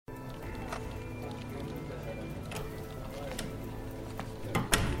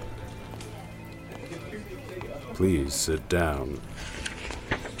Please sit down.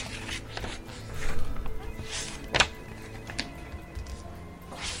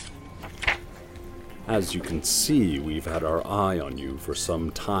 As you can see, we've had our eye on you for some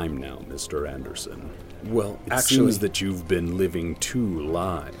time now, Mr. Anderson. Well, it seems that you've been living two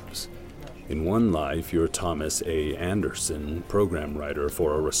lives. In one life, you're Thomas A. Anderson, program writer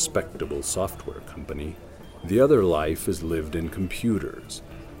for a respectable software company. The other life is lived in computers,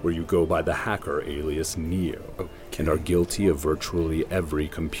 where you go by the hacker alias Neo, and are guilty of virtually every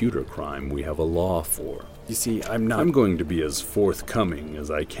computer crime we have a law for. You see, I'm going to be as forthcoming as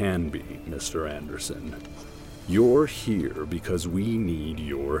I can be, Mr. Anderson. You're here because we need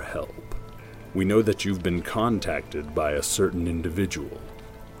your help. We know that you've been contacted by a certain individual,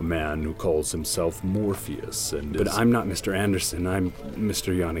 a man who calls himself Morpheus, But I'm not Mr. Anderson, I'm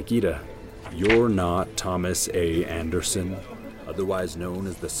Mr. Yanagita. You're not Thomas A. Anderson, otherwise known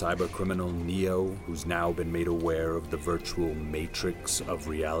as the cybercriminal Neo, who's now been made aware of the virtual matrix of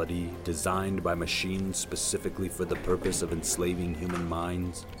reality designed by machines specifically for the purpose of enslaving human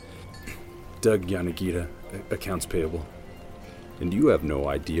minds? Doug Yanagita, accounts payable. And you have no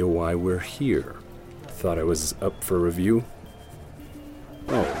idea why we're here. Thought I was up for review?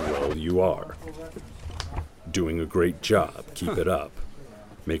 Oh, well, you are. Doing a great job. Keep it up.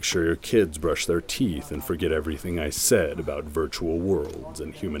 Make sure your kids brush their teeth and forget everything I said about virtual worlds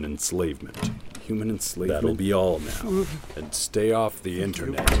and human enslavement. Human enslavement? That'll be all now. And stay off the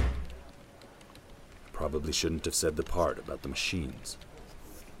internet. Probably shouldn't have said the part about the machines.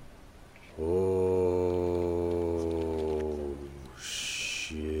 Oh,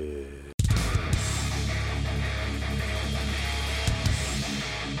 shit.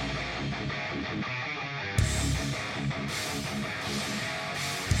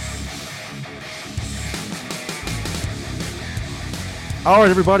 All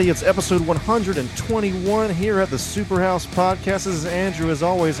right, everybody, it's episode 121 here at the Superhouse podcast. This is Andrew, as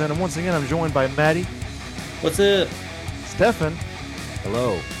always, and once again, I'm joined by Maddie. What's up? Stefan.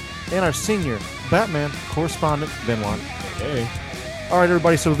 Hello. And our senior Batman correspondent, Benoit. Hey. All right,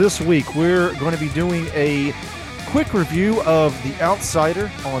 everybody, so this week we're going to be doing a quick review of The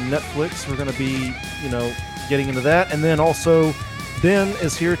Outsider on Netflix. We're going to be, getting into that, and then also Ben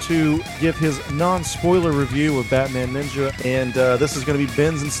is here to give his non-spoiler review of Batman Ninja, and this is going to be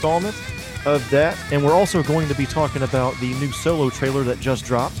Ben's installment of that. And we're also going to be talking about the new Solo trailer that just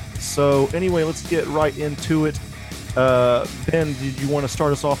dropped. So anyway, let's get right into it. Ben, did you want to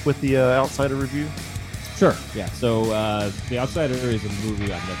start us off with the Outsider review? Sure, yeah. So The Outsider is a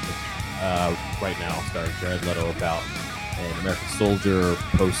movie on Netflix right now, starring Jared Leto, about an American soldier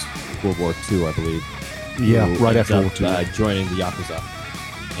post-World War II, I believe. Yeah, right after World War II. Joining the Yakuza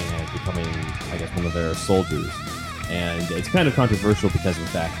and becoming, I guess, one of their soldiers. And it's kind of controversial because of the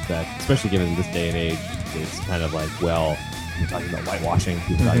fact that, especially given this day and age, it's kind of like, well, we're talking about whitewashing,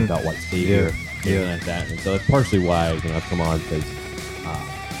 people talking about white savior, anything like that. And so that's partially why I've come on, because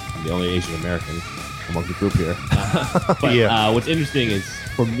I'm the only Asian American among the group here. But what's interesting is,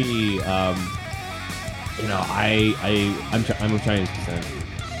 for me, I'm of Chinese descent.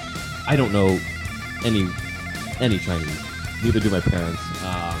 I don't know any Chinese. Neither do my parents.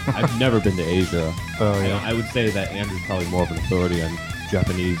 I've never been to Asia. I would say that Andrew's probably more of an authority on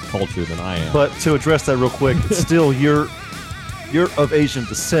Japanese culture than I am. But to address that real quick, it's still you're of Asian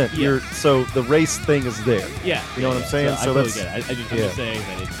descent. Yeah. So the race thing is there. Yeah, you know what I'm saying. So I totally get it. I'm just saying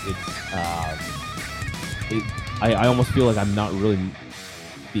that I almost feel like I'm not really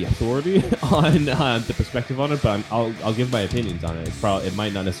the authority on the perspective on it, but I'll give my opinions on it. It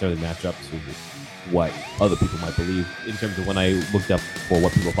might not necessarily match up to what other people might believe. In terms of when I looked up for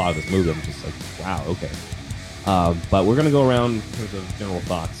what people thought of this movie, I'm just like, wow, okay. But we're gonna go around in terms of general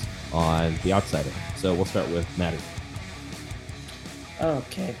thoughts on The Outsider. So we'll start with Maddie.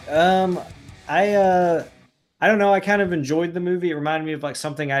 Okay. I don't know. I kind of enjoyed the movie. It reminded me of like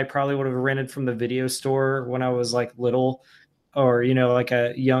something I probably would have rented from the video store when I was like little, or like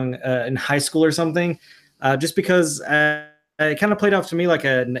a young in high school or something. Just because it kind of played off to me like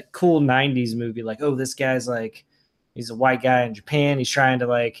a cool 90s movie. Like, oh, this guy's like, he's a white guy in Japan. He's trying to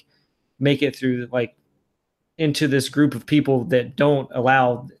like make it through like into this group of people that don't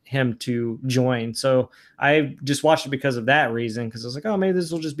allow him to join. So I just watched it because of that reason. Cause I was like, oh, maybe this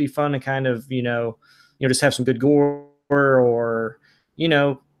will just be fun to kind of, just have some good gore or,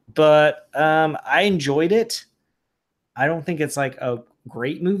 but I enjoyed it. I don't think it's like a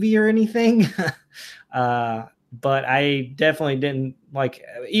great movie or anything. But I definitely didn't like,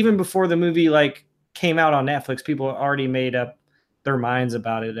 even before the movie like came out on Netflix, people already made up their minds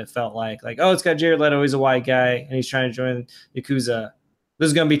about it. It felt like, oh, it's got Jared Leto. He's a white guy and he's trying to join Yakuza. This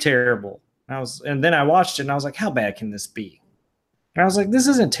is going to be terrible. And then I watched it and I was like, how bad can this be? And I was like, this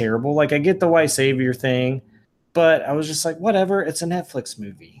isn't terrible. Like, I get the white savior thing, but I was just like, whatever, it's a Netflix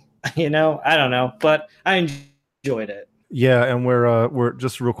movie. I don't know, but I enjoyed it. Yeah, and we're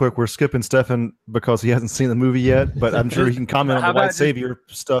just real quick, we're skipping Stefan because he hasn't seen the movie yet, but I'm sure he can comment on the white savior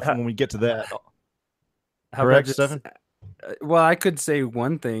stuff when we get to that. Correct, Stefan? Well, I could say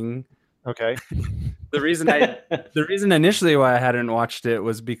one thing. Okay. The reason initially why I hadn't watched it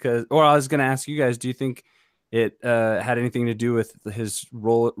was because, or I was going to ask you guys, do you think it had anything to do with his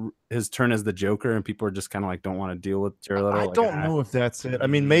turn as the Joker, and people are just kind of like don't want to deal with Jared Leto? I don't know if that's it. I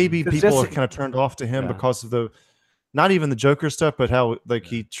mean, maybe people are kind of turned off to him because of not even the Joker stuff, but how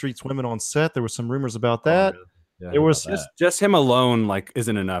he treats women on set. There were some rumors about that. Oh, really? Yeah, it was just him alone, like,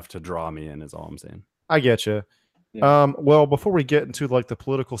 isn't enough to draw me in. Is all I'm saying. I get you. Yeah. Well, before we get into like the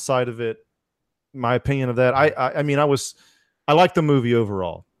political side of it, my opinion of that, I like the movie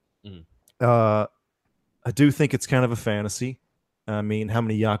overall. I do think it's kind of a fantasy. I mean, how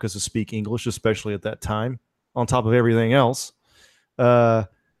many Yakuza speak English, especially at that time, on top of everything else? I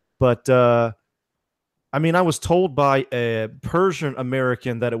mean, I was told by a Persian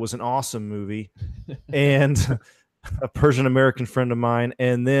American that it was an awesome movie, and a Persian American friend of mine,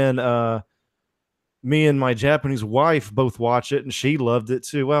 and then me and my Japanese wife both watched it, and she loved it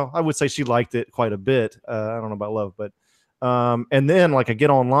too. Well, I would say she liked it quite a bit. I don't know about love, but and then like I get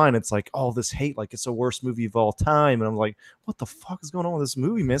online, it's like all this hate, like it's the worst movie of all time, and I'm like, what the fuck is going on with this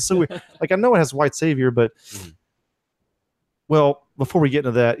movie, man? So like I know it has white savior, but well, before we get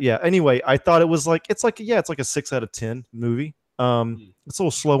into that, yeah. Anyway, I thought it was like it's like a 6 out of 10 movie. It's a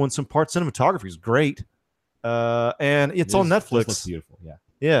little slow in some parts. Cinematography is great, and it's on Netflix. It looks beautiful, yeah.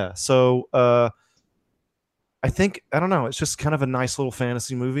 Yeah, so I think I don't know. It's just kind of a nice little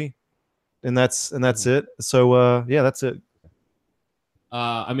fantasy movie, and that's it. So yeah, that's it.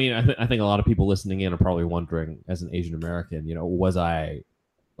 I mean, I think a lot of people listening in are probably wondering, as an Asian American, was I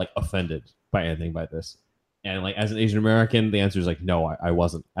like offended by anything by this? And like as an Asian American, the answer is like no, I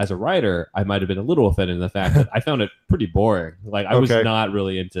wasn't. As a writer, I might have been a little offended in the fact that I found it pretty boring. Like I was not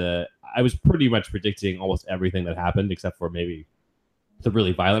really into. I was pretty much predicting almost everything that happened except for maybe the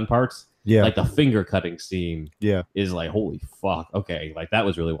really violent parts. Yeah, like the finger cutting scene. Yeah, is like holy fuck. Okay, like that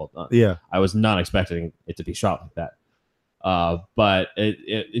was really well done. Yeah, I was not expecting it to be shot like that. But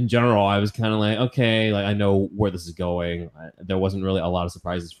in general, I was kind of like, okay, like I know where this is going. There wasn't really a lot of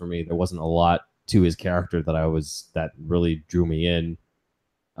surprises for me. There wasn't a lot to his character that really drew me in.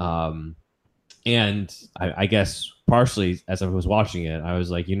 And I guess partially as I was watching it, I was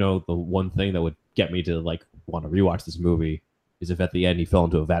like, the one thing that would get me to like want to rewatch this movie is if at the end he fell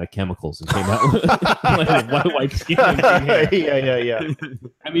into a vat of chemicals and came out with like white skin. Yeah.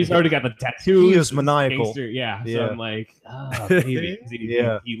 I mean, he's already got the tattoo. He is maniacal. Gangster. Yeah. So I'm like, maybe.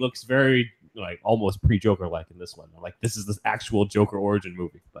 He looks very like almost pre-Joker like in this one. Like this is the actual Joker origin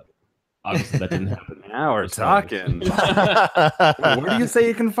movie, but obviously that didn't happen. Now we're talking. Where do you say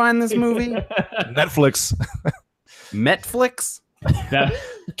you can find this movie? Netflix. Netflix?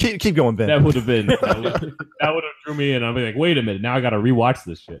 Keep going, Ben. That would have drew me in. I'd be like, wait a minute, now I got to rewatch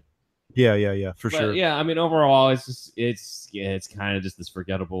this shit. Yeah, for sure. Yeah, I mean, overall, it's kind of just this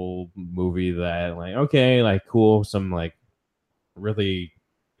forgettable movie that like, okay, like cool, some like really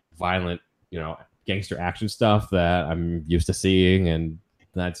violent, gangster action stuff that I'm used to seeing, and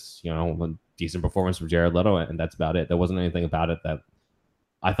that's a decent performance from Jared Leto, and that's about it. There wasn't anything about it that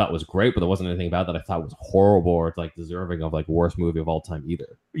I thought was great, but there wasn't anything about that I thought was horrible or like deserving of like worst movie of all time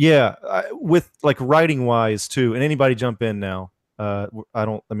either. Yeah, with like writing wise too, and anybody jump in now. We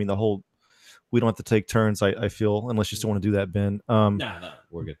don't have to take turns. I feel, unless you still want to do that, Ben. No,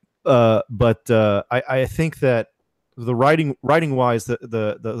 we're good. But I think that the writing wise, the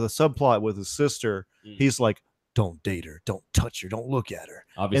subplot with his sister, he's like, don't date her, don't touch her, don't look at her.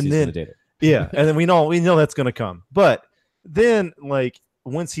 Obviously, and then, he's gonna date her. Yeah, and then we know that's gonna come. But then like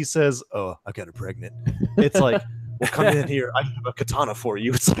once he says, "Oh, I got her pregnant," it's like, "Well, come in here. I have a katana for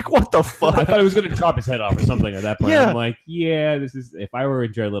you." It's like, what the fuck? I thought he was gonna chop his head off or something at that point. Yeah. I'm like, yeah, this is. If I were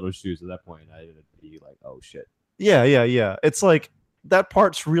in Jared Leto's shoes at that point, I'd be like, oh shit. Yeah. It's like that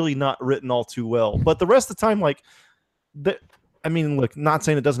part's really not written all too well, but the rest of the time, like, look, not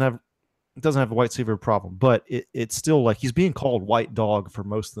saying it doesn't have a white savior problem, but it's still like he's being called white dog for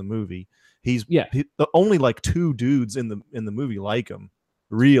most of the movie. He's only like 2 dudes in the movie like him.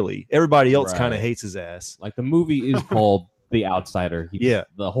 Really, everybody else kind of hates his ass. Like the movie is called The Outsider.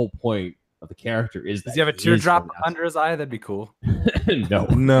 The whole point of the character is. Does he have a teardrop under his eye? That'd be cool.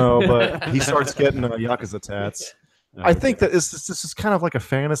 No, but he starts getting Yakuza tats. I think that this is kind of like a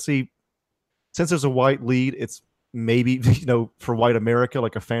fantasy. Since there's a white lead, it's maybe, for white America,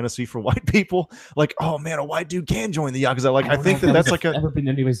 like a fantasy for white people. Like, oh man, a white dude can join the Yakuza. Like, I think that's like never been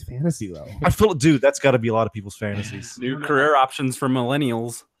anybody's fantasy though. I feel, dude, that's got to be a lot of people's fantasies. New career options for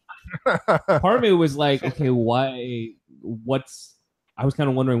millennials. Part of me was like, okay, why? I was kind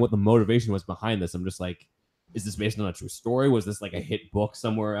of wondering what the motivation was behind this. I'm just like, is this based on a true story? Was this like a hit book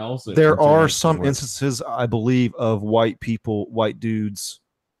somewhere else? There are some instances, I believe, of white dudes.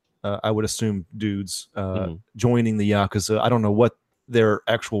 I would assume dudes joining the Yakuza. I don't know what their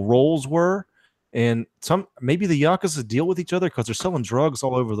actual roles were, and maybe the Yakuza deal with each other because they're selling drugs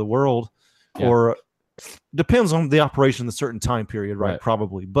all over the world, or depends on the operation in a certain time period, right?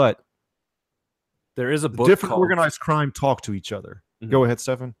 Probably, but there is a book different called organized crime talk to each other. Go ahead,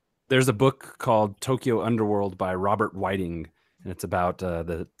 Stefan. There's a book called Tokyo Underworld by Robert Whiting, and it's about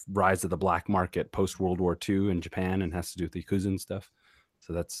the rise of the black market post World War II in Japan, and has to do with the Yakuza and stuff.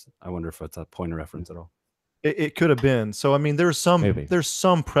 So I wonder if it's a point of reference at all. It could have been. So I mean, there's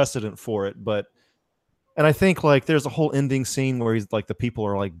some precedent for it, and I think like there's a whole ending scene where he's like the people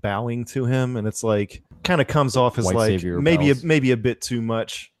are like bowing to him, and it's like kind of comes off as like maybe a bit too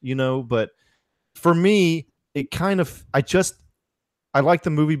much, But for me, it kind of I like the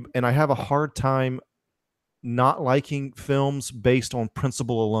movie, and I have a hard time not liking films based on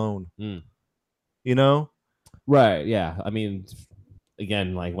principle alone. Right? Yeah. I mean,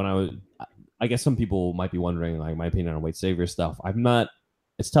 again, like I guess some people might be wondering, like, my opinion on white savior stuff.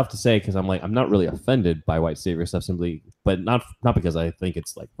 It's tough to say because I'm not really offended by white savior stuff but not because I think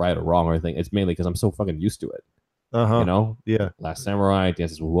it's like right or wrong or anything. It's mainly because I'm so fucking used to it. Yeah. Last Samurai,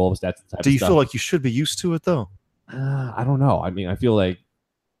 Dances with Wolves, that type of stuff. Do you feel like you should be used to it though? I don't know. I mean, I feel like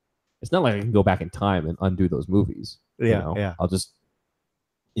it's not like I can go back in time and undo those movies. Yeah. I'll just,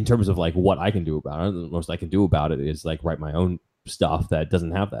 in terms of like what I can do about it, the most I can do about it is like write my own stuff that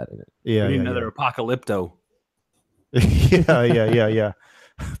doesn't have that in it. Yeah. We need another Apocalypto. Yeah.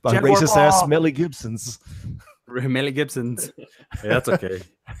 By racist ass Melly Gibson's. Melly Gibson's. Yeah, that's okay.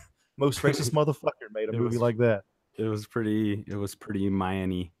 Most racist motherfucker made a movie like that. It was pretty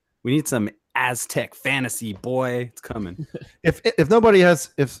Miami. We need some Aztec fantasy, boy. It's coming. If nobody has,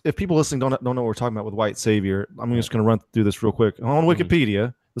 if people listening don't know what we're talking about with white savior, I'm just going to run through this real quick. On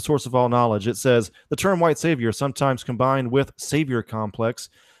Wikipedia, the source of all knowledge, it says the term white savior is sometimes combined with savior complex.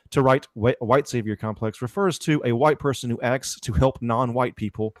 To write white savior complex refers to a white person who acts to help non-white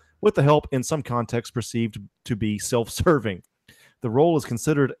people, with the help in some contexts perceived to be self-serving. The role is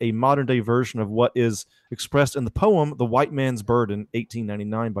considered a modern-day version of what is expressed in the poem The White Man's Burden,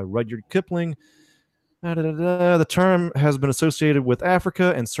 1899, by Rudyard Kipling. The term has been associated with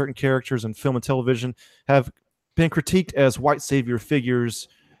Africa, and certain characters in film and television have been critiqued as white savior figures.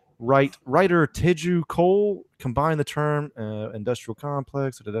 Writer Teju Cole combined the term industrial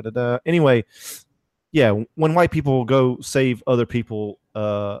complex. Anyway, yeah, when white people go save other people,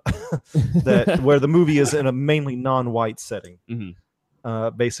 where the movie is in a mainly non-white setting,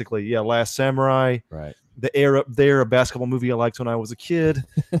 basically, yeah. Last Samurai, right? The Arab there, a basketball movie I liked when I was a kid.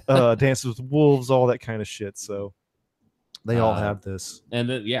 Dances with Wolves, all that kind of shit. So they all have this, and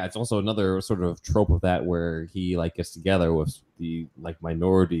then, it's also another sort of trope of that where he like gets together with the like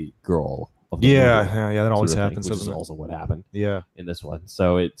minority girl. That always happens. Which is also what happened. Yeah, in this one.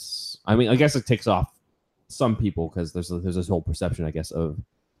 So I mean, I guess it takes off some people because there's this whole perception, I guess, of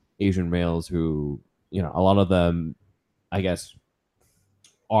Asian males who, a lot of them, I guess,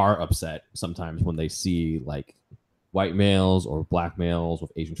 are upset sometimes when they see like white males or black males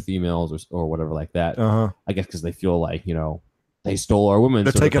with Asian females or whatever like that. I guess because they feel like, they stole our women.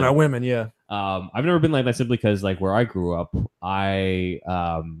 They're taking our women, yeah. I've never been like that simply because like where I grew up, I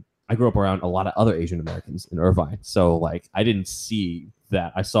grew up around a lot of other Asian Americans in Irvine. So like I didn't see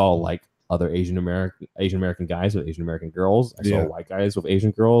that. I saw like other Asian American guys with Asian American girls. I saw white guys with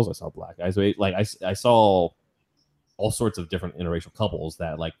Asian girls. I saw black guys with I saw all sorts of different interracial couples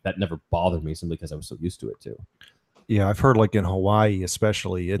that never bothered me simply because I was so used to it too. Yeah, I've heard like in Hawaii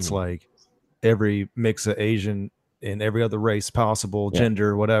especially, it's like every mix of Asian in every other race possible,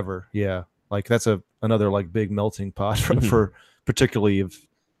 gender, whatever. Yeah, like that's another like big melting pot for particularly of,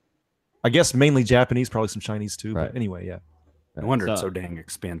 I guess, mainly Japanese, probably some Chinese too. Right. But anyway, yeah. No wonder it's so dang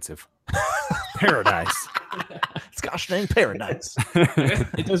expensive. Paradise. It's gosh dang paradise.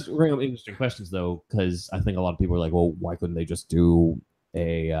 It does bring up interesting questions though, because I think a lot of people are like, well, why couldn't they just do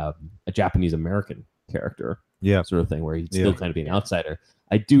a Japanese American character? Yeah, sort of thing where he'd still kind of be an outsider.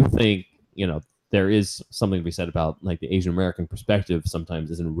 I do think, there is something to be said about like the Asian American perspective sometimes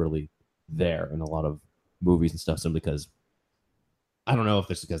isn't really there in a lot of movies and stuff, simply because I don't know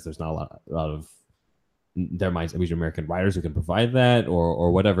if it's because there's not a lot of there might be Asian American writers who can provide that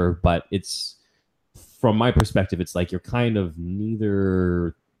or whatever, but it's from my perspective, it's like you're kind of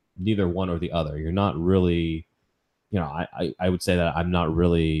neither one or the other. You're not really, I would say that I'm not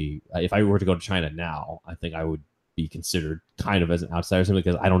really. If I were to go to China now, I think I would be considered kind of as an outsider simply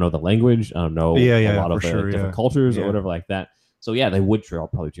because I don't know the language. I don't know a lot of different cultures or whatever like that. So yeah, they would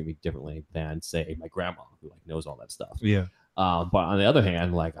probably treat me differently than say my grandma who like knows all that stuff. Yeah. But on the other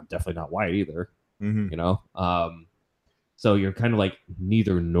hand, like I'm definitely not white either. So you're kind of like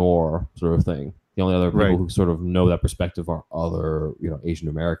neither nor sort of thing. The only other people who sort of know that perspective are other, Asian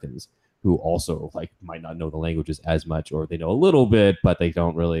Americans who also like might not know the languages as much, or they know a little bit, but they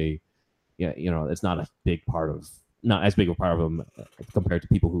don't really, it's not a big part of, not as big a part of them compared to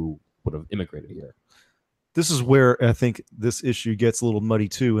people who would have immigrated here. This is where I think this issue gets a little muddy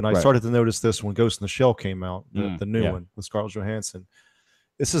too. And I started to notice this when Ghost in the Shell came out, the new one with Scarlett Johansson.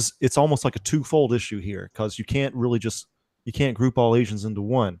 It's almost like a twofold issue here because you can't group all Asians into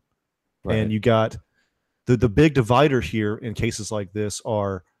one. Right. And you got the big divider here in cases like this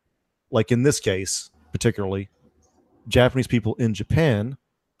are, like in this case, particularly Japanese people in Japan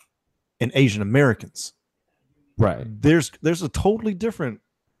and Asian Americans. Right. There's a totally different,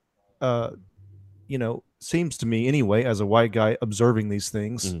 seems to me anyway, as a white guy observing these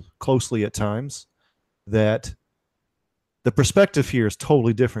things closely at times, that the perspective here is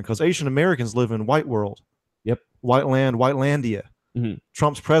totally different because Asian Americans live in white world. Yep. White land, whitelandia.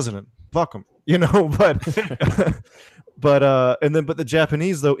 Trump's president. Fuck him. But but the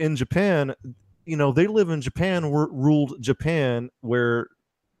Japanese though in Japan, they live in Japan, ruled Japan where,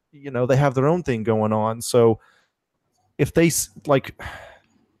 they have their own thing going on. So if they like,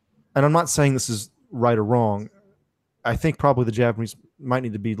 and I'm not saying this is right or wrong, I think probably the Japanese might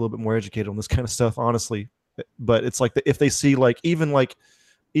need to be a little bit more educated on this kind of stuff, honestly. But it's like if they see even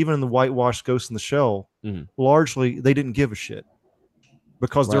in the whitewashed Ghost in the Shell, largely they didn't give a shit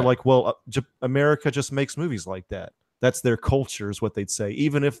because they're like, well, America just makes movies like that. That's their culture, is what they'd say.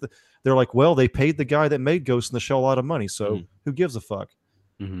 Even if they're like, well, they paid the guy that made Ghost in the Shell a lot of money, so who gives a fuck?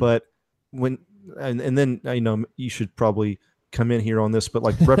 But when and then you should probably come in here on this, but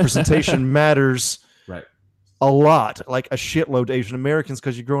like representation matters a lot, like a shitload to Asian Americans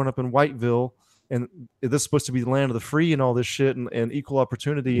because you're growing up in Whiteville. And this is supposed to be the land of the free and all this shit and equal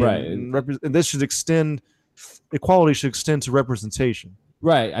opportunity. Right. And this should equality should extend to representation.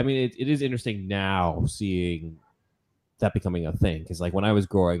 Right. I mean, it is interesting now seeing that becoming a thing. Because like when I was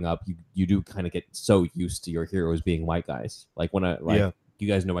growing up, you do kind of get so used to your heroes being white guys. Like you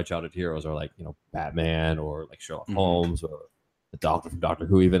guys know my childhood heroes are like, Batman or like Sherlock Holmes or the Doctor from Doctor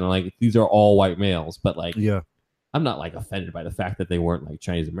Who even. Like these are all white males. But like, I'm not like offended by the fact that they weren't like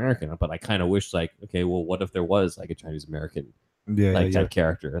Chinese American, but I kind of wish like, okay, well, what if there was like a Chinese American type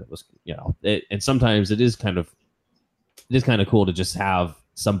character that was, and sometimes it is kind of cool to just have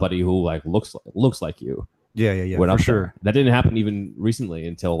somebody who like looks like you. Yeah. For sure. That didn't happen even recently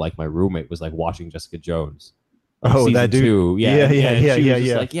until like my roommate was like watching Jessica Jones. That dude. 2.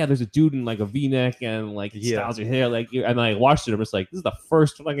 Yeah. Like, yeah, there's a dude in like a V-neck and like styles your hair, like, and I watched it. I'm just like, this is the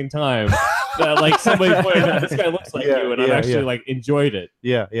first fucking time that like somebody pointed out this guy looks like you, and I actually like enjoyed it.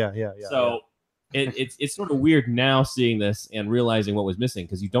 Yeah. So it's sort of weird now seeing this and realizing what was missing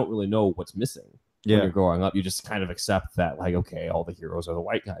because you don't really know what's missing when you're growing up. You just kind of accept that like, okay, all the heroes are the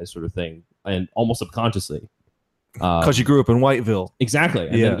white guys, sort of thing, and almost subconsciously because you grew up in Whiteville. Exactly.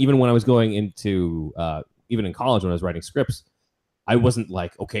 And then even when I was going into even in college when I was writing scripts, I wasn't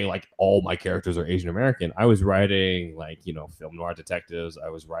like, okay, like all my characters are Asian American. I was writing like, film noir detectives. I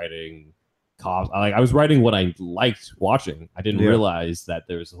was writing cops. I was writing what I liked watching. I didn't realize that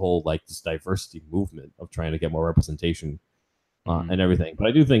there's a whole like this diversity movement of trying to get more representation and everything. But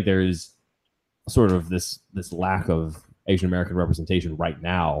I do think there is sort of this lack of Asian American representation right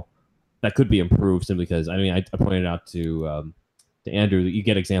now that could be improved simply because, I mean, I pointed out to Andrew that you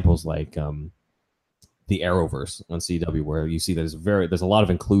get examples like the Arrowverse on CW, where you see there's a lot of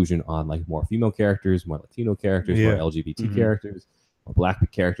inclusion on like more female characters, more Latino characters, more LGBT characters, more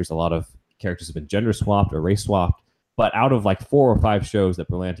Black characters. A lot of characters have been gender swapped or race swapped. But out of like 4 or 5 shows that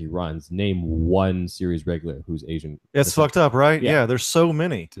Berlanti runs, name one series regular who's Asian. It's fucked up, right? Yeah, there's so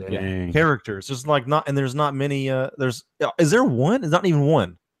many characters. There's like there's not many. Is there one? There's not even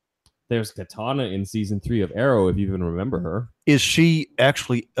one. There's Katana in season 3 of Arrow, if you even remember her. Is she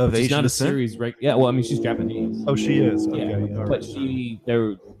actually of Asian not descent? A series, right? Yeah, well, I mean, she's Japanese. Oh, she is. Okay, yeah, but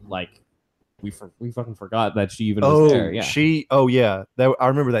they're like, we fucking forgot that she even was there. Yeah, I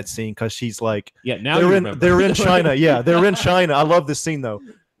remember that scene because she's like, now they're in China. Yeah, they're in China. I love this scene though.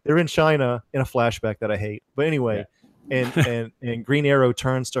 They're in China in a flashback that I hate. But anyway, and Green Arrow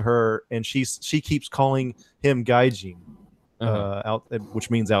turns to her and she keeps calling him Gaijin. which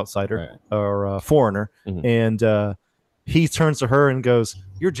means outsider Right. or foreigner, Mhm. and he turns to her and goes,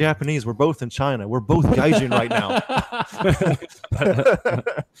 "You're Japanese. We're both in China. We're both gaijin right now."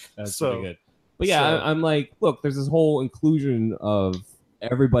 That's So- pretty good. But yeah, so- I'm like, look, there's this whole inclusion of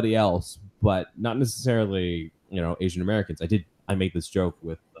everybody else, but not necessarily, Asian Americans. I made this joke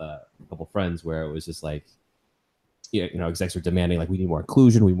with a couple friends where it was just like, execs are demanding like we need more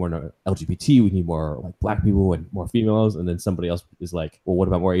inclusion, we need more LGBT, we need more like black people and more females, and then somebody else is like, well, what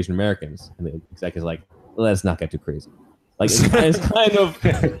about more Asian Americans? And the exec is like, let's not get too crazy. Like it's kind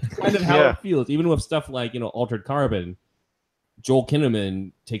of how it feels. Even with stuff like Altered Carbon, Joel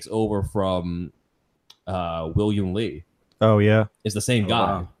Kinnaman takes over from William Lee. Oh yeah, Is the same guy,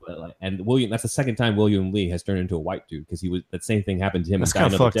 wow. but and William. That's the second time William Lee has turned into a white dude because that same thing happened to him. that's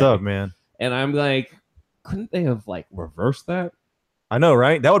kind of fucked up, man. And I'm like, couldn't they have like reversed that? I know,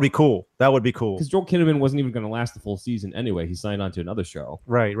 right? That would be cool. Because Joel Kinnaman wasn't even going to last the full season anyway. He signed on to another show.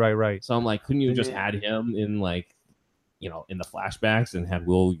 Right. So I'm like, couldn't you have just had him in like, in the flashbacks and had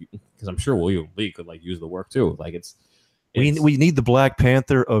because I'm sure William Lee could like use the work too. Like we need the Black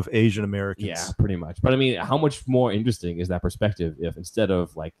Panther of Asian Americans. Yeah, pretty much. But I mean, how much more interesting is that perspective if instead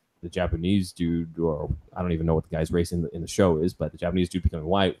of like the Japanese dude, or I don't even know what the guy's race in the show is, but the Japanese dude becoming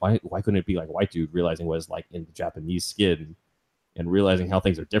white, why couldn't it be like a white dude realizing what it's like in the Japanese skin and realizing how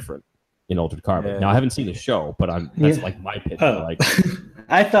things are different in Altered Carbon? Yeah. Now I haven't seen the show, but that's like my pitch. Like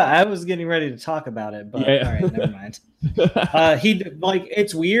I thought I was getting ready to talk about it, but Yeah. all right, never mind.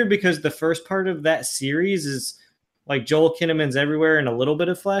 It's weird because the first part of that series is like Joel Kinnaman's everywhere and a little bit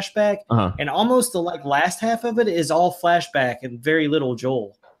of flashback, and almost the like last half of it is all flashback and very little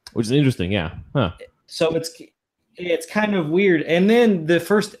Joel, which is interesting. Yeah. Huh. so it's kind of weird. And then the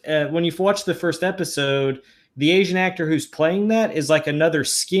first when you watch the first episode, the Asian actor who's playing that is like another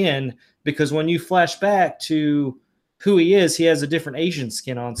skin, because when you flash back to who he has a different Asian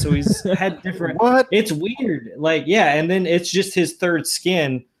skin on, so he's had different. What? It's weird, like and then it's just his third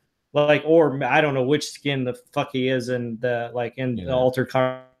skin, like, or I don't know which skin the fuck he is in the the Altered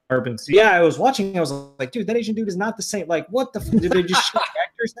Carbon. So I was watching, I was like, dude, that Asian dude is not the same. Like, what the did they just shoot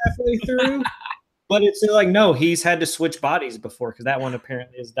actors halfway through? But it's like, no, he's had to switch bodies before because that one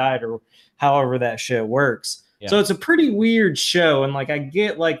apparently has died, or however that shit works. Yeah. So it's a pretty weird show, and like I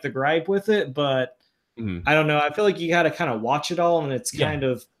get like the gripe with it, but I don't know. I feel like you got to kind of watch it all, and it's kind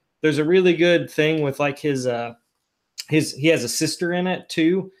of, there's a really good thing with like he has a sister in it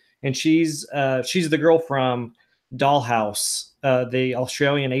too, and she's the girl from Dollhouse, the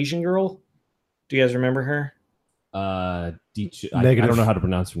Australian Asian girl. Do you guys remember her? I don't know how to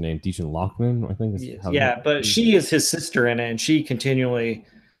pronounce her name. Deacon Lockman, I think. But she is his sister in it, and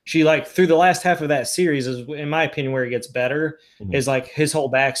she like through the last half of that series is, in my opinion, where it gets better, is like his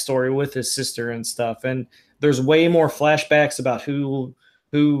whole backstory with his sister and stuff. And there's way more flashbacks about who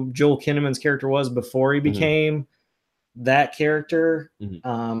Joel Kinnaman's character was before he became that character.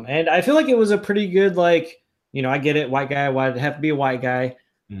 And I feel like it was a pretty good, like, I get it, white guy, why'd it have to be a white guy?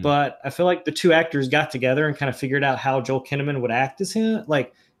 But I feel like the two actors got together and kind of figured out how Joel Kinnaman would act as him.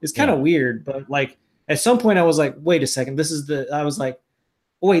 Like, it's kind of weird, but like at some point I was like, wait a second, I was like,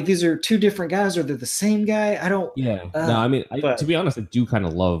 wait, these are two different guys, or they're the same guy? I don't. Yeah. No, I mean, to be honest, I do kind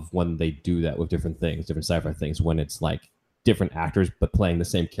of love when they do that with different things, different sci-fi things, when it's like different actors but playing the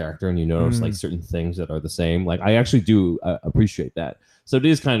same character, and you notice like certain things that are the same. Like, I actually do appreciate that. So it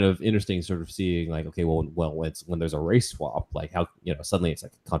is kind of interesting, sort of seeing like, okay, well, it's when there's a race swap, like how suddenly it's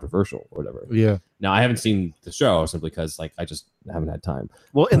like controversial or whatever. Yeah. Now I haven't seen the show simply because like I just haven't had time.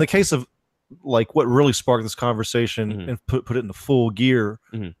 Well, in the case of like what really sparked this conversation and put it into full gear,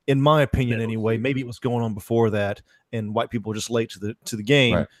 in my opinion anyway, maybe it was going on before that and white people were just late to the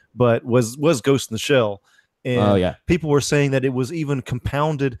game, but was Ghost in the Shell. And people were saying that it was even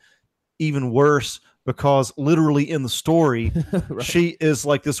compounded even worse because literally in the story, she is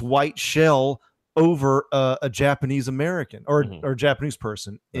like this white shell over a Japanese American or Japanese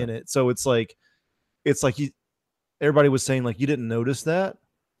person in it. So it's like everybody was saying like, you didn't notice that.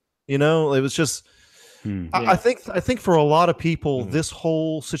 It was just. I think for a lot of people, this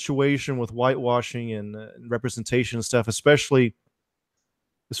whole situation with whitewashing and representation and stuff, especially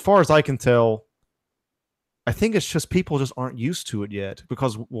as far as I can tell, I think it's just people just aren't used to it yet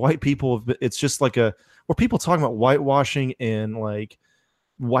because white people. It's just like were people talking about whitewashing and like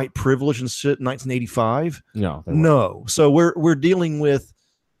white privilege and shit in 1985? No. So we're dealing with.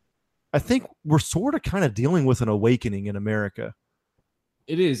 I think we're sort of kind of dealing with an awakening in America.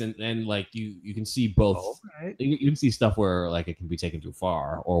 It is, and like you can see both. Right. You can see stuff where like it can be taken too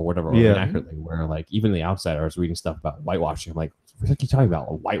far or whatever, or Yeah. inaccurately. Where like even the Outsider, I was reading stuff about whitewashing. I'm like, what are you talking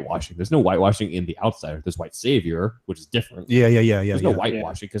about? Whitewashing? There's no whitewashing in the Outsider. There's white savior, which is different. Yeah. There's no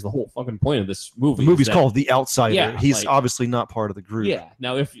whitewashing because the whole fucking point of this movie. The movie's is called The Outsider. Yeah, He's like, obviously not part of the group. Yeah.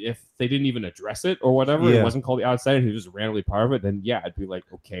 Now, if they didn't even address it or whatever, Yeah. it wasn't called The Outsider. He was just randomly part of it. Then yeah, I'd be like,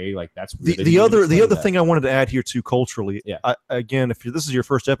 okay, like that's weird. The other thing I wanted to add here too, culturally. Yeah. Again, if this is your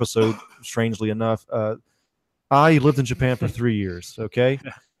first episode, strangely enough, I lived in Japan for 3 years. Okay,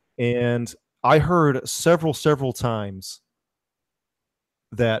 and I heard several times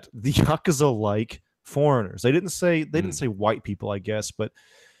that the Yakuza like foreigners. They didn't say white people, I guess, but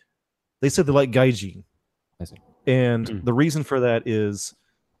they said they like gaijin. I see. And the reason for that is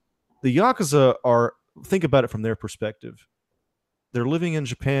the Yakuza are, think about it from their perspective. They're living in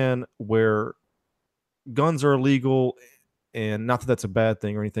Japan where guns are illegal, and not that that's a bad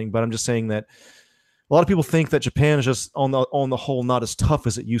thing or anything, but I'm just saying that a lot of people think that Japan is just on the whole not as tough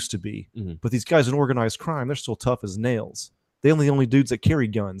as it used to be. Mm-hmm. But these guys in organized crime, they're still tough as nails. They're the only dudes that carry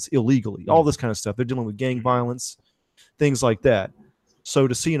guns illegally, all this kind of stuff. They're dealing with gang violence, things like that. So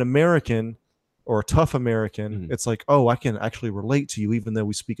to see an American or a tough American, it's like, oh, I can actually relate to you, even though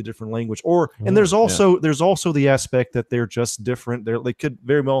we speak a different language. And there's also the aspect that they're just different. They could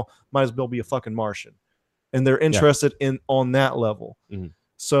very well might as well be a fucking Martian, and they're interested on that level. Mm-hmm.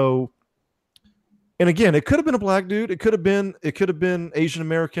 So, and again, it could have been a black dude. It could have been Asian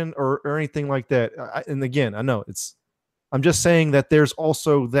American or anything like that. And again, I know I'm just saying that there's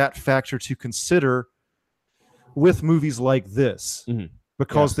also that factor to consider with movies like this. Mm-hmm.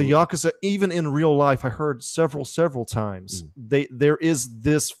 Because the Yakuza, even in real life, I heard several times, there is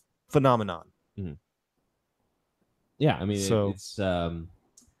this phenomenon. Mm-hmm. Yeah, I mean,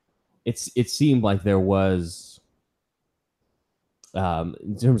 it seemed like there was,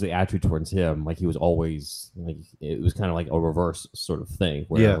 in terms of the attitude towards him, like he was always like, it was kind of like a reverse sort of thing,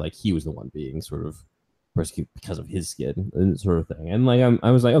 where like he was the one being sort of persecuted because of his skin and sort of thing. And like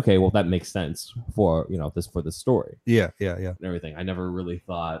I was like, okay, well that makes sense for this story. Yeah. And everything. I never really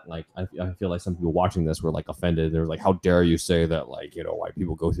thought like I feel like some people watching this were like offended. They were like, how dare you say that, like, white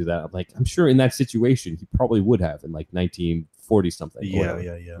people go through that? I'm like, I'm sure in that situation he probably would have in like 1940 something. Yeah.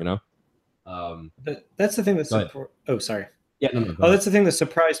 That's the thing that's oh, sorry. Yeah, no, that's the thing that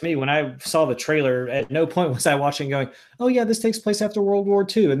surprised me when I saw the trailer. At no point was I watching going, oh yeah, this takes place after World War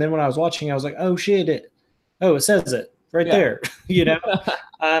II. And then when I was watching, I was like, oh shit, it says it right there,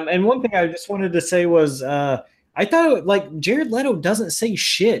 and one thing I just wanted to say was, I thought like Jared Leto doesn't say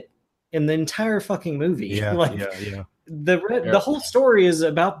shit in the entire fucking movie. Yeah. The whole story is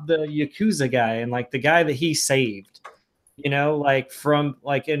about the Yakuza guy and like the guy that he saved. And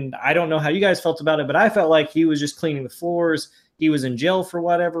I don't know how you guys felt about it, but I felt like he was just cleaning the floors. He was in jail for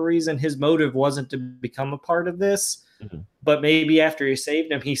whatever reason. His motive wasn't to become a part of this, but maybe after he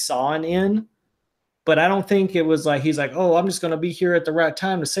saved him, he saw an in. But I don't think it was like, he's like, oh, I'm just going to be here at the right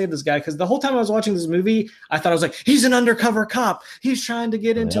time to save this guy. Because the whole time I was watching this movie, I thought I was like, he's an undercover cop. He's trying to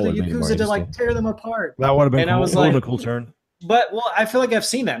get into the Yakuza to like tear them apart. That would have been cool. I was like, a cool turn. But I feel like I've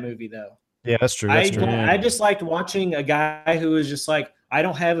seen that movie though. Yeah, that's true. I just liked watching a guy who was just like, I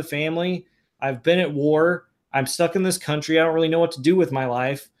don't have a family. I've been at war. I'm stuck in this country. I don't really know what to do with my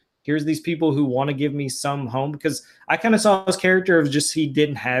life. Here's these people who want to give me some home, because I kind of saw his character of just, he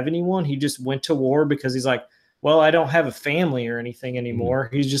didn't have anyone. He just went to war because he's like, well, I don't have a family or anything anymore.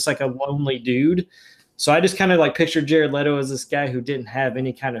 He's just like a lonely dude. So I just kind of like pictured Jared Leto as this guy who didn't have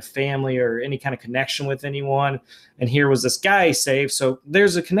any kind of family or any kind of connection with anyone. And here was this guy he saved. So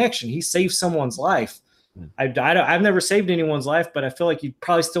there's a connection. He saved someone's life. I've never saved anyone's life, but I feel like you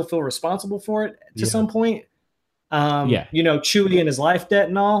probably still feel responsible for it to some point. Chewie and his life debt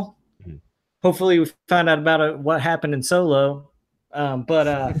and all. Hopefully we found out about what happened in Solo. I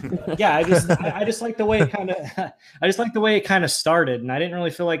just like the way it kind of started, and I didn't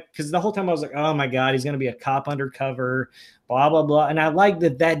really feel like, because the whole time I was like, oh my god, he's gonna be a cop undercover, blah blah blah, and I liked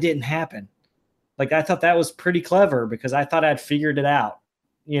that didn't happen. Like I thought that was pretty clever because I thought I'd figured it out.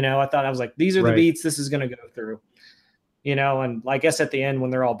 I thought I was like, these are the beats this is gonna go through. And I guess at the end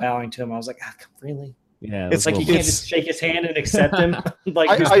when they're all bowing to him, I was like, really? Yeah, it's like you can't just shake his hand and accept him.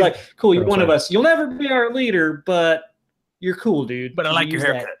 Like, cool, you're one of us. You'll never be our leader, but you're cool, dude. But I like your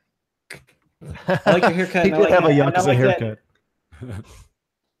haircut. I like your haircut. He did have a Yakuza haircut.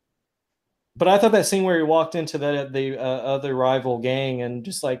 But I thought that scene where he walked into the other rival gang and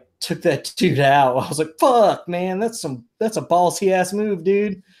just like took that dude out, I was like, fuck, man, that's a ballsy ass move,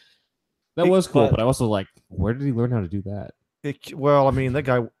 dude. That was cool, but I also like, where did he learn how to do that? Well, I mean, that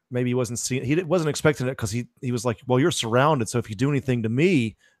guy, maybe he wasn't expecting it, because he was like, well, you're surrounded, so if you do anything to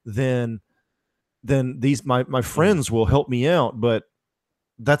me, then these my friends will help me out. But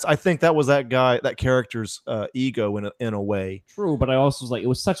I think that was that character's ego in a way. True, but I also was like, it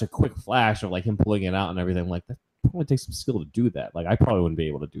was such a quick flash of like him pulling it out and everything. Like, that probably takes some skill to do that. Like, I probably wouldn't be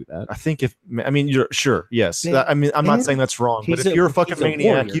able to do that. I think you're sure, yes. I'm not saying that's wrong, but if you're a fucking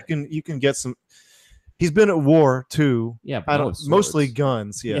maniac, you can get some. He's been at war too. Yeah, mostly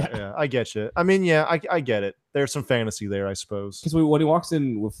guns. Yeah, I get you. I mean, yeah, I get it. There's some fantasy there, I suppose. Because when he walks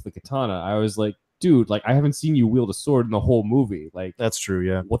in with the katana, I was like, dude, like, I haven't seen you wield a sword in the whole movie. Like, that's true.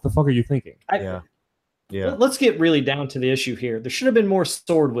 Yeah. What the fuck are you thinking? Yeah. Let's get really down to the issue here. There should have been more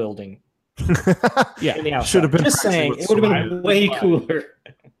sword wielding. Yeah, should have been. Just saying, it would have been way cooler.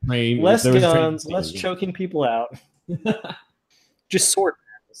 Less guns, less choking people out. Just sword.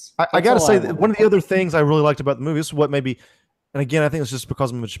 I got to say that one of the other things I really liked about the movie, this is what maybe, and again, I think it's just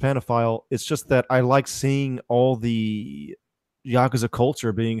because I'm a Japanophile, it's just that I like seeing all the Yakuza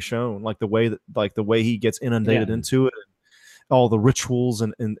culture being shown, like the way he gets inundated into it, and all the rituals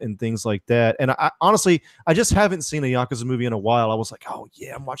and things like that. And I honestly, I just haven't seen a Yakuza movie in a while. I was like, oh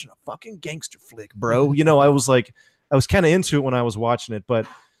yeah, I'm watching a fucking gangster flick, bro. I was kind of into it when I was watching it, but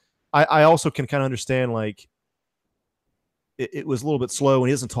I also can kind of understand, like, it was a little bit slow and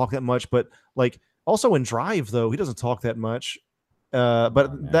he doesn't talk that much, but like also in Drive though, he doesn't talk that much.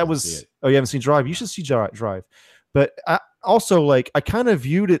 But that was, you haven't seen Drive. You should see Drive. But I kind of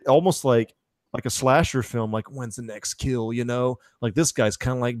viewed it almost like a slasher film. Like, when's the next kill? Like, this guy's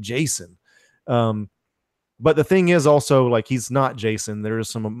kind of like Jason. But the thing is also, like, he's not Jason. There is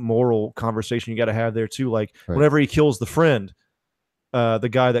some moral conversation you got to have there too. Like, whenever he kills the friend, the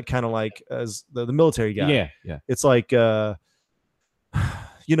guy that kind of like as the military guy. Yeah. It's like,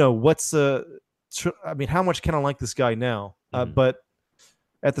 what's I mean, how much can I like this guy now? But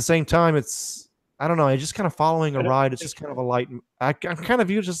at the same time, it's, I don't know. It's just kind of following a ride. It's just kind of a light. I kind of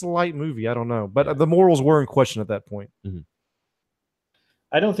view it as a light movie. I don't know, but the morals were in question at that point. Mm-hmm.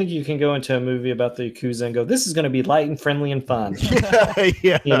 I don't think you can go into a movie about the Yakuza and go, this is going to be light and friendly and fun.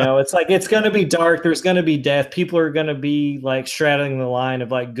 Yeah. It's like, it's going to be dark. There's going to be death. People are going to be like straddling the line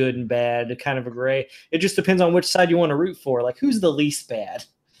of like good and bad, kind of a gray. It just depends on which side you want to root for. Like, who's the least bad?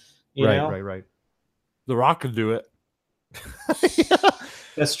 You know? Right. The Rock could do it.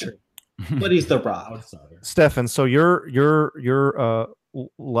 That's true. But he's the Rock. Stefan, so you're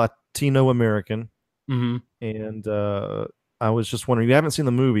Latino American. Mm-hmm. And I was just wondering, you haven't seen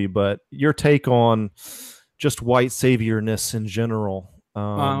the movie, but your take on just white saviorness in general.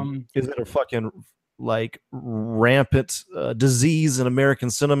 Is it a fucking like rampant disease in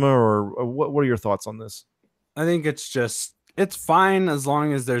American cinema, or what are your thoughts on this? I think it's fine as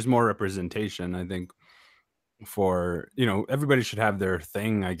long as there's more representation. I think everybody should have their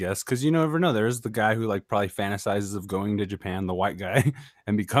thing, I guess, because you never know. There's the guy who like probably fantasizes of going to Japan, the white guy,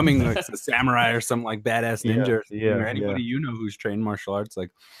 and becoming like a samurai or some like badass ninja, or anybody who's trained martial arts.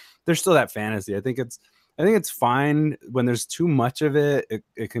 Like, there's still that fantasy. I think it's fine. When there's too much of it,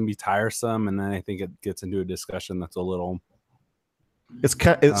 it can be tiresome, and then I think it gets into a discussion that's a little. It's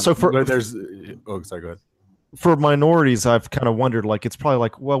kind of, so for there's. Oh, sorry. Go ahead. For minorities, I've kind of wondered, like, it's probably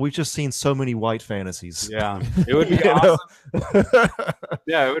like, well, we've just seen so many white fantasies. Yeah, it would be awesome.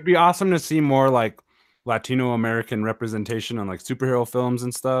 Yeah, it would be awesome to see more like Latino American representation on like superhero films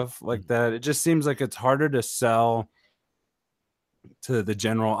and stuff like that. It just seems like it's harder to sell to the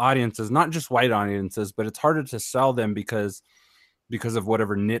general audiences, not just white audiences, but it's harder to sell them because of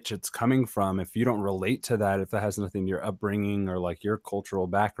whatever niche it's coming from. If you don't relate to that, if that has nothing to your upbringing or like your cultural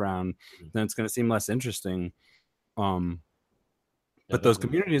background, then it's going to seem less interesting. But those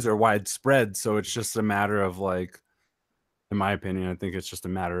communities are widespread, so it's just a matter of, like, in my opinion, I think it's just a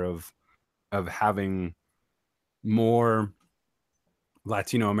matter of having more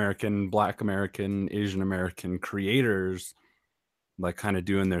Latino American, Black American, Asian American creators like kind of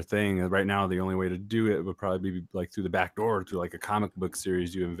doing their thing. Right now, the only way to do it would probably be like through the back door, through like a comic book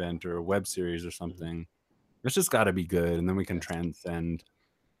series you invent or a web series or something. It's just got to be good, and then we can transcend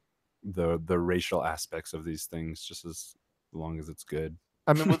the racial aspects of these things just as long as it's good.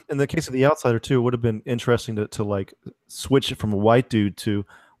 I mean, in the case of The Outsider too, it would have been interesting to like switch it from a white dude to,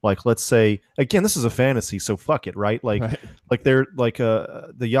 like, let's say, again, this is a fantasy, so fuck it, right? Like they're like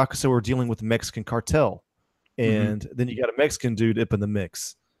the Yakuza were dealing with the Mexican cartel, and then you got a Mexican dude up in the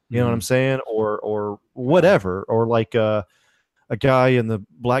mix. You know what I'm saying? Or whatever, or like a guy in the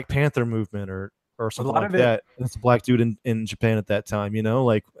Black Panther movement or something like that. That's a black dude in Japan at that time, you know?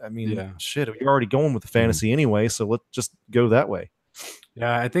 Like, I mean, shit, you're already going with the fantasy anyway, so let's just go that way.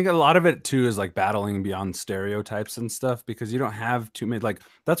 Yeah, I think a lot of it too is like battling beyond stereotypes and stuff because you don't have too many. Like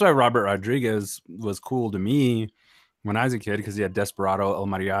that's why Robert Rodriguez was cool to me when I was a kid because he had Desperado, El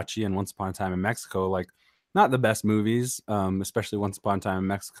Mariachi, and Once Upon a Time in Mexico. Like not the best movies, especially Once Upon a Time in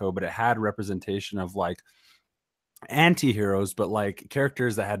Mexico, but it had representation of like anti-heroes, but like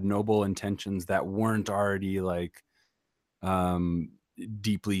characters that had noble intentions that weren't already like um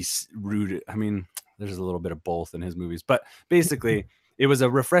deeply rooted. I mean, there's a little bit of both in his movies, but basically it was a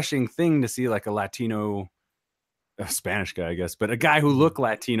refreshing thing to see like a Latino, a Spanish guy, I guess, but a guy who looked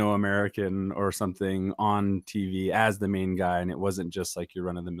Latino American or something on TV as the main guy, and it wasn't just like your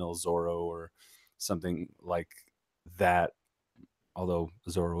run-of-the-mill Zorro or something like that. Although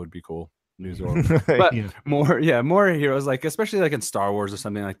Zorro would be cool, new Zorro, but more heroes, like especially like in Star Wars or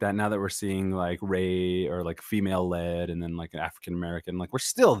something like that. Now that we're seeing like Rey or like female led, and then like an African American, like we're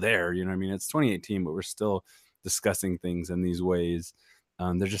still there. You know what I mean? It's 2018, but we're still discussing things in these ways.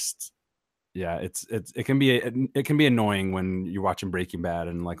 They're just, yeah, it can be annoying when you're watching Breaking Bad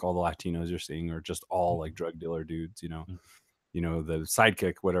and like all the Latinos you're seeing are just all like drug dealer dudes. You know the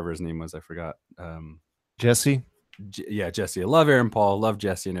sidekick, whatever his name was, I forgot. Jesse. Yeah, Jesse. I love Aaron Paul, love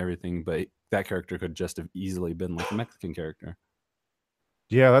Jesse and everything, but that character could just have easily been like a Mexican character.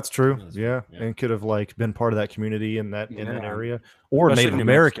 Yeah, that's true. Yeah. And could have like been part of that community in that area, or Native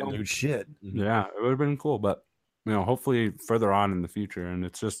American dude. Shit. Yeah, it would have been cool, but hopefully further on in the future. And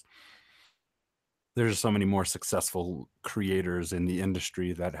it's just there's so many more successful creators in the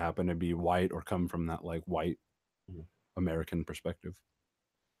industry that happen to be white or come from that like white American perspective.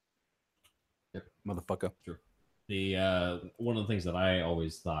 Yep, motherfucker. Sure. The one of the things that I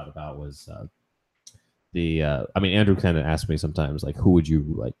always thought about was I mean, Andrew kind of asked me sometimes, like, who would you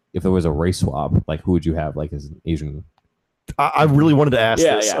like if there was a race swap? Like, who would you have like as an Asian? I really wanted to ask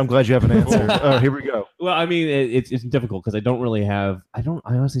this. Yeah. I'm glad you have an answer. Here we go. Well, I mean, it's difficult because I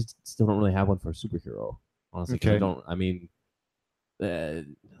honestly still don't really have one for a superhero. Honestly, okay.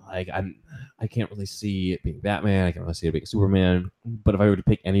 I can't really see it being Batman. I can't really see it being Superman. But if I were to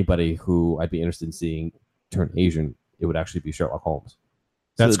pick anybody who I'd be interested in seeing turn Asian, it would actually be Sherlock Holmes.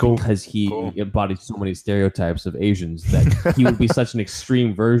 That's cool because he embodies so many stereotypes of Asians that he would be such an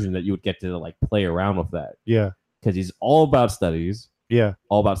extreme version that you would get to like play around with that. Yeah, because he's all about studies. Yeah,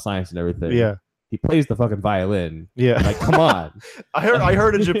 all about science and everything. Yeah, he plays the fucking violin. Yeah, like come on. I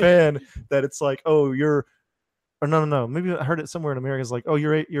heard in Japan that it's like, oh, you're, or no. Maybe I heard it somewhere in America. It's like, oh,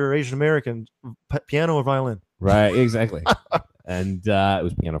 you're Asian American, piano or violin. Right, exactly. And it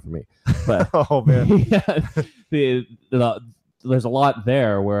was piano for me. But oh man, yeah, there's a lot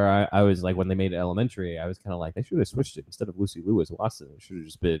there where I was like, when they made Elementary, I was kind of like, they should have switched it instead of Lucy Lou as Watson. It should have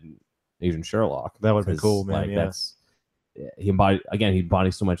just been Asian Sherlock. That would have been cool, man. Like, he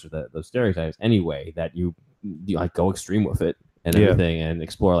embodies so much of those stereotypes anyway that you like go extreme with it and everything and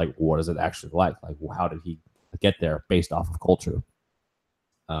explore like what is it actually like how did he get there based off of culture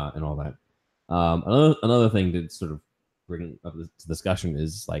and all that. Another thing to sort of bring up this discussion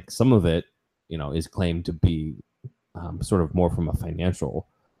is like some of it is claimed to be sort of more from a financial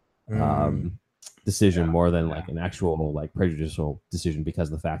decision more than like an actual like prejudicial decision, because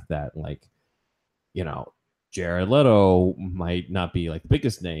of the fact that like Jared Leto might not be like the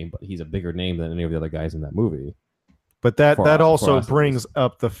biggest name, but he's a bigger name than any of the other guys in that movie. But that also brings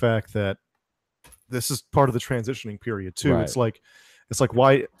up the fact that this is part of the transitioning period too. Right. It's like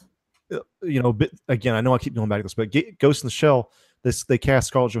why again, I know I keep going back to this, but Ghost in the Shell, they cast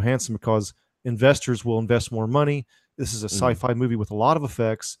Scarlett Johansson because investors will invest more money. This is a sci-fi movie with a lot of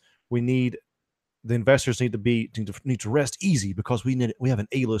effects. The investors need to rest easy because we have an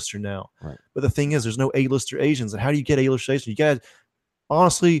A-lister now. Right. But the thing is, there's no A-lister Asians. And how do you get A-lister Asians? You got,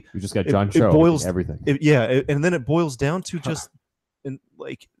 honestly, you just got John Cho. It boils everything. And then it boils down to just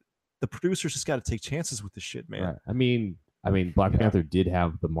like the producers just got to take chances with this shit, man. Right. I mean, Black Panther did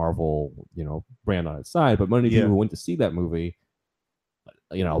have the Marvel, brand on its side, but many people who went to see that movie,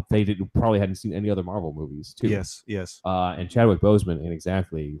 they probably hadn't seen any other Marvel movies too. Yes. And Chadwick Boseman ain't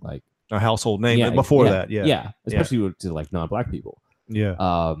exactly like a household name before that. Especially to like non-black people.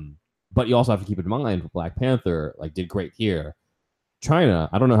 Yeah. But you also have to keep in mind Black Panther like did great here. China,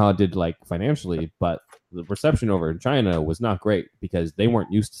 I don't know how it did like financially, but the reception over in China was not great because they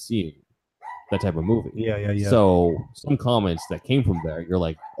weren't used to seeing that type of movie. Yeah. So some comments that came from there, you're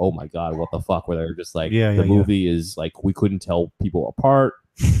like, oh my god, what the fuck? Where they're just like, the movie is like, we couldn't tell people apart.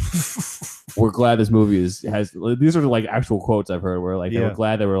 We're glad this movie has. These are like actual quotes I've heard where like they were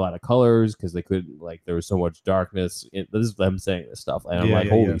glad there were a lot of colors because they couldn't like there was so much darkness. This is them saying this stuff, and I'm like,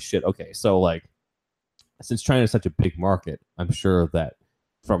 holy shit. Okay, so like, since China is such a big market, I'm sure that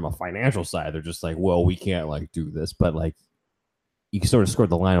from a financial side, they're just like, well, we can't like do this, but like, you sort of scored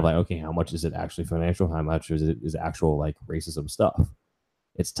the line of like, okay, how much is it actually financial? How much is actual like racism stuff?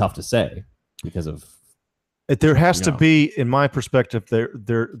 It's tough to say because of. There has to be, in my perspective,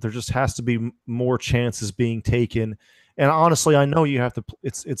 there just has to be more chances being taken. And honestly, I know you have to.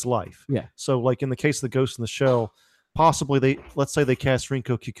 It's life. Yeah. So, like in the case of the Ghost in the Shell, possibly let's say they cast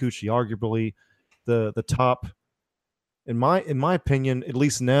Rinko Kikuchi, arguably the top, in my opinion, at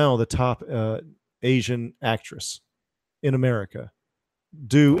least now the top Asian actress in America,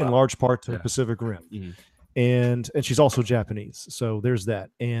 due in large part to the Pacific Rim, and she's also Japanese. So there's that,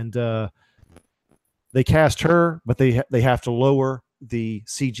 and they cast her, but they have to lower the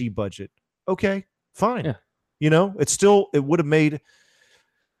CG budget. Okay, fine. Yeah.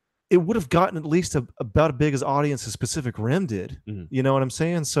 It would have gotten at least about as big as audience as Pacific Rim did. You know what I'm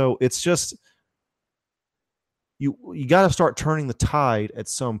saying? So it's just you got to start turning the tide at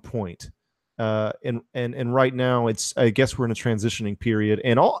some point. And right now I guess we're in a transitioning period.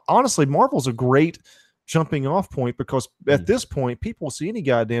 And honestly, Marvel's a great jumping off point because at this point people will see any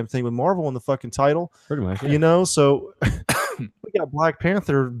goddamn thing with Marvel in the fucking title. Pretty much, yeah. So we got Black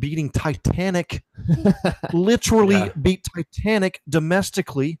Panther beating Titanic, literally beat Titanic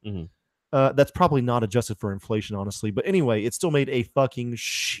domestically. That's probably not adjusted for inflation, honestly. But anyway, it still made a fucking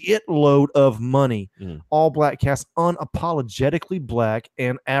shitload of money. All black cast, unapologetically black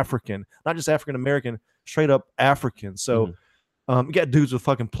and African, not just African American, straight up African. So you got dudes with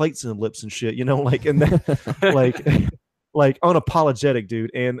fucking plates in the lips and shit, like, and that, like unapologetic,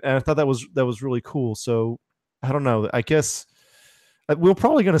 dude. And I thought that was really cool. So I don't know. I guess we're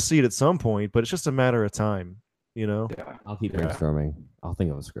probably going to see it at some point, but it's just a matter of time. I'll keep brainstorming. I'll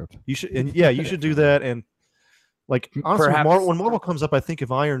think of a script. You should, and you should do that. And like honestly, when Marvel comes up, I think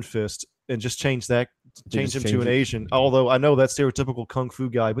of Iron Fist and just change him to an Asian. Although I know that stereotypical kung fu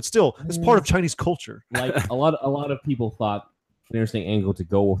guy, but still, it's part of Chinese culture. Like a lot of people thought an interesting angle to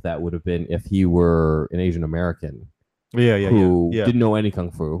go with that would have been if he were an Asian American, who didn't know any kung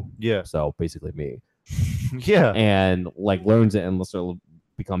fu. Yeah. So basically me. Yeah. And like learns it and sort of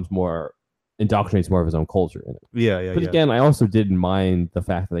becomes more. Indoctrinates more of his own culture in it. Yeah. But again, I also didn't mind the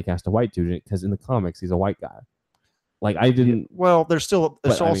fact that they cast a white dude because in the comics he's a white guy. Like I didn't. Well, there's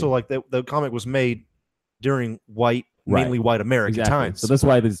also like the comic was made during mainly white American times. So that's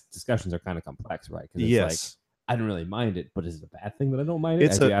why these discussions are kind of complex, right? Because it's like I don't really mind it, but is it a bad thing that I don't mind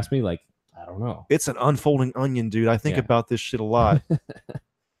it? As you asked me, like I don't know. It's an unfolding onion, dude. I think about this shit a lot.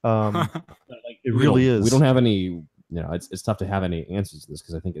 Like, it really is. We don't have any. It's tough to have any answers to this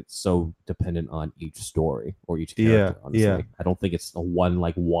because I think it's so dependent on each story or each character. Honestly. I don't think it's a one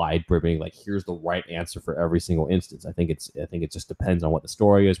like wide brimming like here's the right answer for every single instance. I think it just depends on what the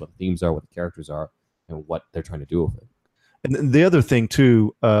story is, what the themes are, what the characters are, and what they're trying to do with it. And the other thing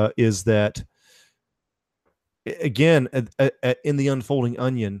too is again in the unfolding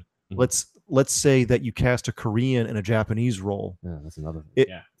onion, let's say that you cast a Korean in a Japanese role. Yeah, that's another thing.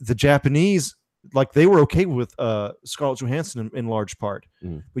 The Japanese. Like they were okay with Scarlett Johansson in large part,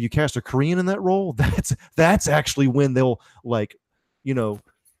 but you cast a Korean in that role. That's actually when they'll like,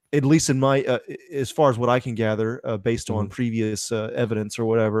 at least in my as far as what I can gather based on previous evidence or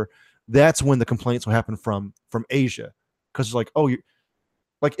whatever, that's when the complaints will happen from Asia because it's like,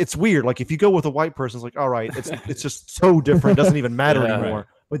 like it's weird. Like if you go with a white person, it's like all right, it's just so different, it doesn't even matter anymore. Right.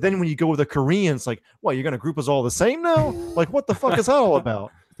 But then when you go with a Korean, it's like, what, you're gonna group us all the same now? Like what the fuck is that all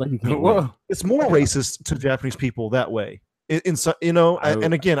about? It's more racist to Japanese people that way.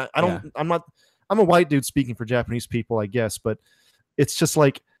 And again, I'm a white dude speaking for Japanese people, I guess, but it's just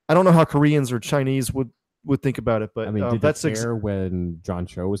like I don't know how Koreans or Chinese would think about it. But I mean, did that's care when John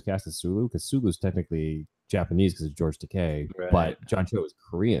Cho was cast as Sulu? Because Sulu's technically Japanese because of George Takei, but John Cho is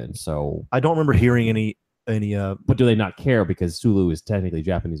Korean, so I don't remember hearing any. But do they not care because Sulu is technically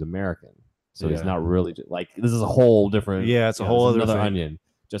Japanese American? So he's not really like this is a whole different. Yeah, it's a whole other another thing. onion.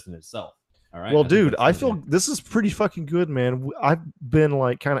 Just in itself. All right. Well, dude, I feel this is pretty fucking good, man. I've been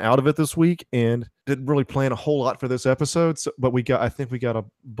like kind of out of it this week and didn't really plan a whole lot for this episode, but I think we got a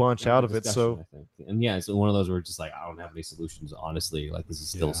bunch out of it. So, and it's one of those where it's just like I don't have any solutions, honestly. Like this is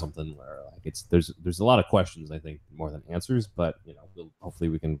still something where like there's a lot of questions, I think, more than answers, but hopefully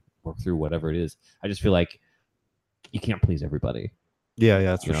we can work through whatever it is. I just feel like you can't please everybody. Yeah,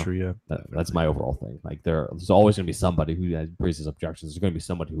 that's for sure. Yeah, that's my overall thing. Like there's always going to be somebody who raises objections. There's going to be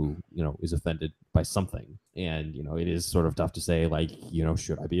somebody who is offended by something, and it is sort of tough to say like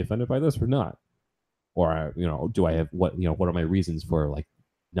should I be offended by this or not, or do I have what are my reasons for like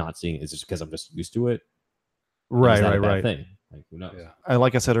not seeing it? Is it because I'm just used to it? Right. Thing? Like who knows? And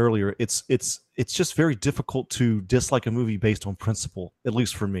like I said earlier, it's just very difficult to dislike a movie based on principle, at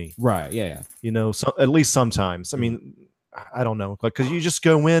least for me. Right. Yeah. So at least sometimes. I mean. I don't know, like, because you just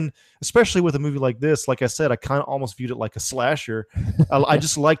go in, especially with a movie like this. Like I said, I kind of almost viewed it like a slasher. I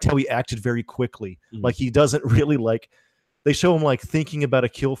just liked how he acted very quickly. Like he doesn't really like. They show him like thinking about a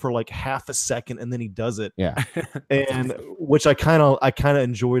kill for like half a second, and then he does it. Yeah, and which I kind of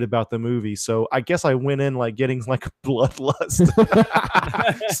enjoyed about the movie. So I guess I went in like getting like bloodlust,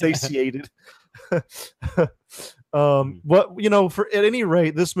 satiated. But you know, for at any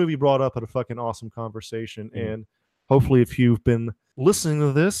rate, this movie brought up a fucking awesome conversation, and hopefully, if you've been listening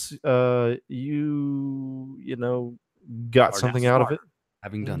to this, you know got something out of it,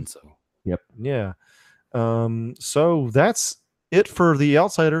 having done so. Yep. Yeah. So that's it for the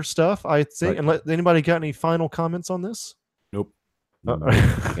Outsider stuff, I think. Right. Anybody got any final comments on this? Nope.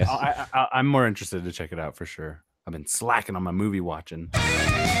 I'm more interested to check it out for sure. I've been slacking on my movie watching.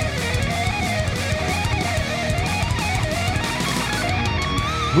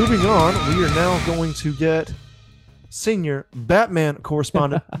 Moving on, we are now going to get senior Batman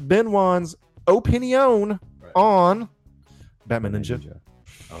correspondent Ben Wan's opinion on Batman Ninja.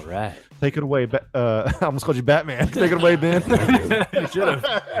 All right. Take it away. I almost called you Batman. Take it away, Ben. You should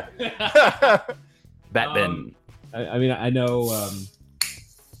have. Batman. I mean, I know.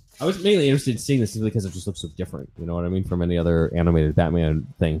 I was mainly interested in seeing this simply because it just looks so different. You know what I mean? From any other animated Batman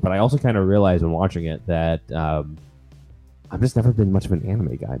thing. But I also kind of realized when watching it that I've just never been much of an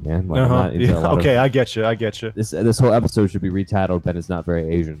anime guy, man. Like, I'm not into a lot okay, I get you. This whole episode should be retitled "Ben is not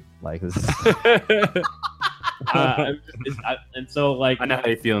very Asian." Like this. And so, like, I know how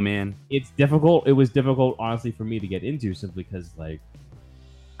you feel, man. It's difficult. It was difficult, honestly, for me to get into simply because, like,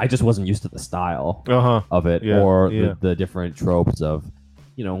 I just wasn't used to the style of it or the different tropes of,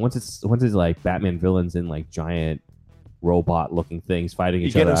 you know, once it's like Batman villains in like giant robot-looking things fighting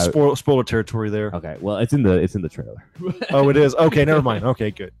each other. You get in spoiler territory there. Okay, well, it's in the trailer. Oh, it is. Okay, never mind.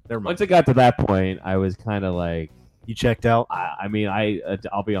 Okay, good. Never mind. Once it got to that point, I was kind of like, you checked out. I mean,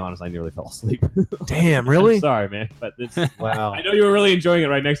 I'll be honest, I nearly fell asleep. Damn, really? I'm sorry, man, but it's wow. I know you were really enjoying it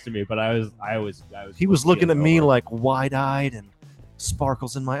right next to me, but I was. He was looking at me like wide-eyed and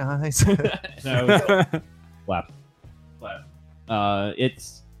sparkles in my eyes. Wow. But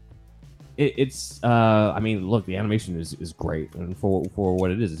it's I mean, look, the animation is great, and for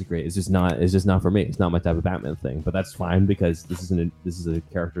what it is, it's great. It's just not for me. It's not my type of Batman thing, but that's fine because this is a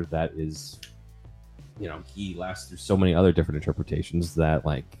character that is, you know, he lasts through so many other different interpretations that,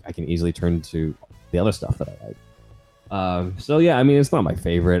 like, I can easily turn to the other stuff that I like. So yeah, I mean, it's not my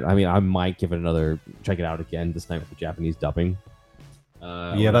favorite. I mean, I might give it check it out again this time with the Japanese dubbing.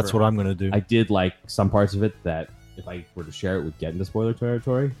 Yeah, that's what I'm gonna do. I did like some parts of it that, if I were to share it, would get into spoiler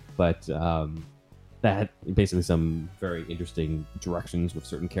territory, but that had basically some very interesting directions with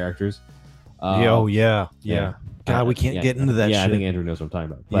certain characters. Yeah. God, we can't get into that shit. I think Andrew knows what I'm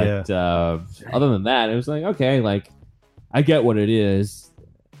talking about. But other than that, it was like, okay, like, I get what it is.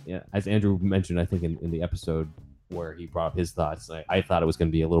 Yeah, as Andrew mentioned, I think in the episode where he brought up his thoughts, like, I thought it was going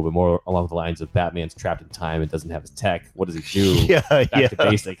to be a little bit more along the lines of Batman's trapped in time and doesn't have his tech. What does he do? Back to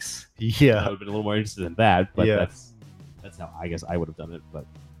basics. Yeah, I would have been a little more interested in that, but that's how I guess I would have done it. But,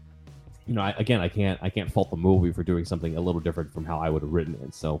 you know, I can't fault the movie for doing something a little different from how I would have written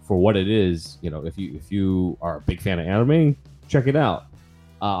it. So for what it is, you know, if you are a big fan of anime, check it out.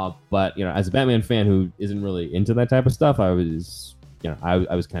 But, you know, as a Batman fan who isn't really into that type of stuff, I was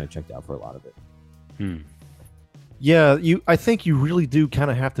kind of checked out for a lot of it. Yeah, I think you really do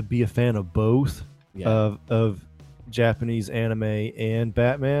kind of have to be a fan of both of Japanese anime and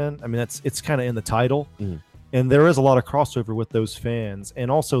Batman. I mean, it's kind of in the title, and there is a lot of crossover with those fans,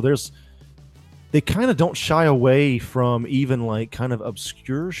 and also they kind of don't shy away from even like kind of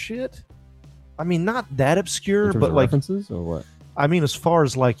obscure shit. I mean, not that obscure, but like references or what? I mean, as far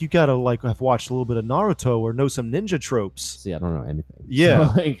as like you gotta like have watched a little bit of Naruto or know some ninja tropes. See, I don't know anything.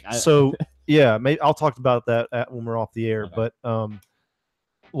 Yeah, yeah, maybe I'll talk about that when we're off the air. Okay. But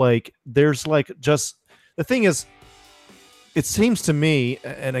like there's like just the thing is, it seems to me,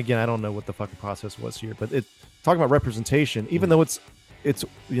 and again, I don't know what the fucking process was here, but talking about representation, even though it's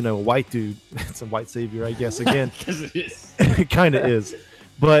you know, a white dude, it's a white savior, I guess. Again, it kind of is,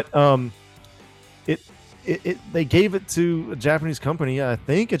 but they gave it to a Japanese company. I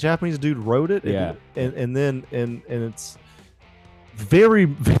think a Japanese dude wrote it. And then it's very,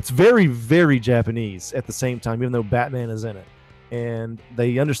 very Japanese at the same time, even though Batman is in it, and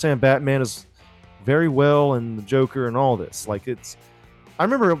they understand Batman is very well and the Joker and all this. Like I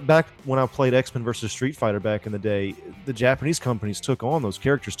remember back when I played X-Men versus Street Fighter back in the day, the Japanese companies took on those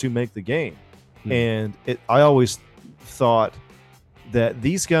characters to make the game, and I always thought that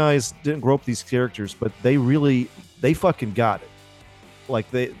these guys didn't grow up these characters, but they fucking got it.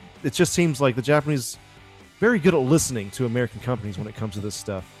 Like it just seems like the Japanese very good at listening to American companies when it comes to this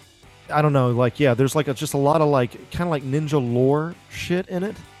stuff. I don't know, like, yeah, there's like just a lot of like kind of like ninja lore shit in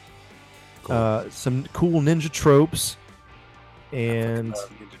it. Cool. Some cool ninja tropes, and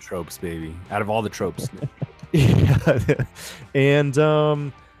ninja tropes, baby. Out of all the tropes, yeah, and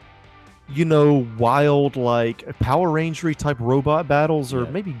wild like Power Ranger-y type robot battles, or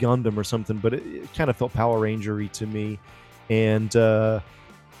maybe Gundam or something, but it kind of felt Power Ranger-y to me, and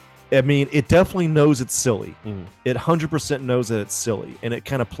I mean, it definitely knows it's silly. It 100% knows that it's silly, and it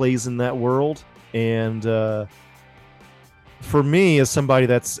kind of plays in that world. And for me, as somebody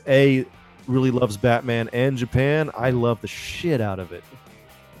that's really loves Batman and Japan, I love the shit out of it.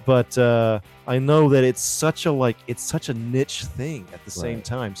 But I know that it's such a niche thing at the same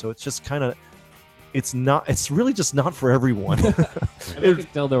time. So it's just kind of, it's really just not for everyone. I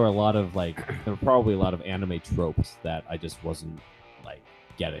could tell there were probably a lot of anime tropes that I just wasn't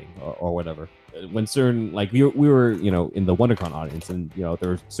getting or whatever. When certain, like, we were in the WonderCon audience, and there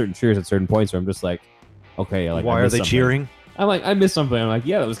were certain cheers at certain points where I'm just like, okay, like, why are they cheering? I'm like, I missed something. I'm like,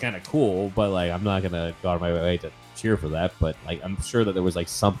 yeah, that was kind of cool, but like, I'm not gonna go out of my way to cheer for that. But like, I'm sure that there was like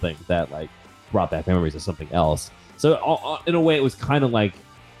something that like brought back memories of something else. So in a way, it was kind of like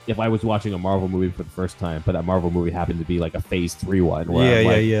if I was watching a Marvel movie for the first time, but that Marvel movie happened to be like a Phase 3 one.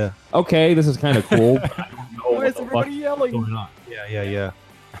 Where yeah. Okay, this is kind of cool. But I don't know why is everybody yelling? Going on. Yeah.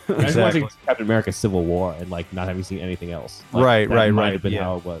 I was watching Captain America: Civil War and like not having seen anything else. Right. Might have been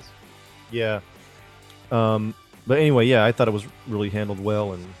how it was. Yeah. But anyway, yeah, I thought it was really handled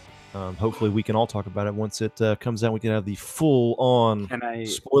well, and hopefully we can all talk about it once it comes out. We can have the full-on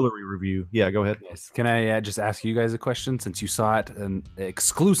spoilery review. Yeah, go ahead. Yes. Can I just ask you guys a question, since you saw it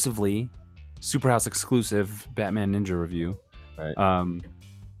exclusively, Superhouse exclusive Batman Ninja review? Right.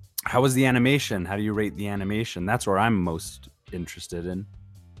 How was the animation? How do you rate the animation? That's where I'm most interested in.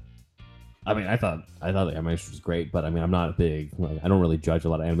 I mean, I thought the animation was great, but I mean, I'm not a big, I don't really judge a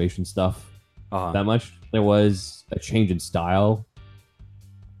lot of animation stuff that much. There was a change in style.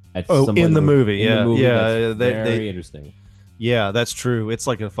 In the movie, yeah. Very interesting. Yeah, that's true. It's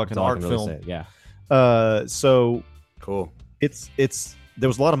like a fucking art film. Really say, yeah. So cool. It's there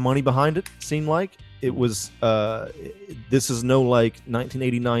was a lot of money behind it. Seemed like it was. This is no like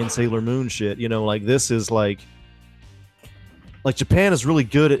 1989 Sailor Moon shit. Like this is like Japan is really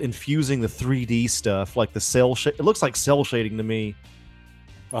good at infusing the 3D stuff, like the cell shade. It looks like cell shading to me,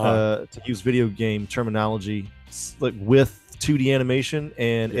 to use video game terminology, like with 2D animation,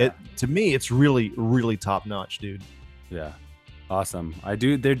 and it to me it's really, really top notch, dude. Yeah, awesome.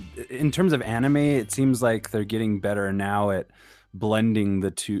 They're in terms of anime, it seems like they're getting better now at blending the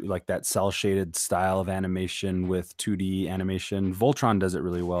two, like that cell shaded style of animation with 2D animation. Voltron does it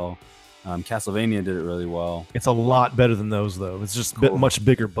really well. Castlevania did it really well. It's a lot better than those, though. It's just a much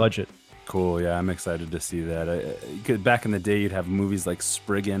bigger budget. Cool. Yeah, I'm excited to see that. Back in the day, you'd have movies like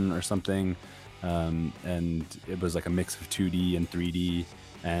Spriggan or something, and it was like a mix of 2D and 3D,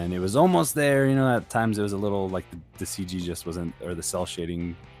 and it was almost there. At times it was a little like the CG just wasn't, or the cell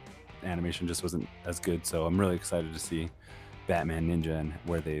shading animation just wasn't as good. So I'm really excited to see Batman Ninja and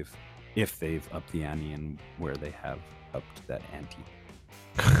if they've upped the ante and where they have upped that ante.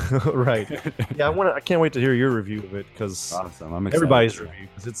 Right. Yeah, I can't wait to hear your review of it, because awesome. I'm excited. Everybody's review,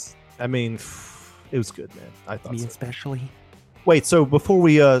 because it was good, man. I thought me especially. Wait, so before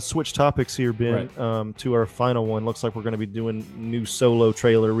we switch topics here, Ben, to our final one, looks like we're going to be doing new Solo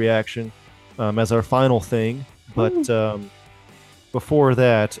trailer reaction as our final thing. But before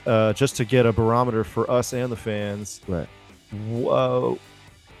that, just to get a barometer for us and the fans, right?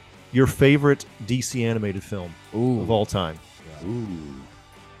 Your favorite DC animated film of all time? Yeah. Ooh.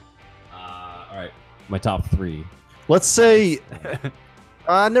 All right, my top 3. Let's say,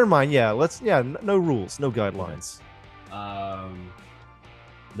 never mind. Yeah, no rules, no guidelines.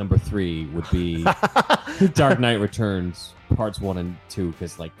 Number 3 would be Dark Knight Returns parts 1 and 2,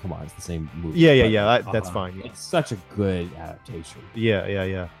 because like, come on, it's the same movie. Yeah. That's fine. Yeah. It's such a good adaptation.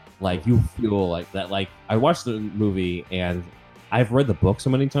 Yeah. Like, you feel like that. Like, I watched the movie and I've read the book so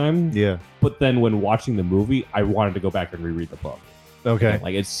many times. Yeah. But then when watching the movie, I wanted to go back and reread the book. Okay.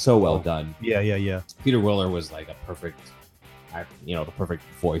 Like, it's so well done. Yeah. Peter Weller was like the perfect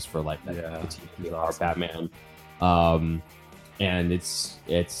voice for like that awesome. Batman. And it's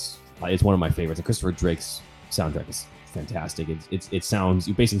one of my favorites. And Christopher Drake's soundtrack is fantastic. It sounds,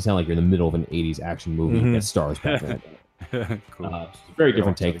 you basically sound like you're in the middle of an 80s action movie that stars Batman. Cool. Very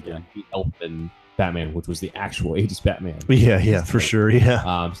different take on the Elfman Batman, which was the actual 80s Batman. Yeah, for sure.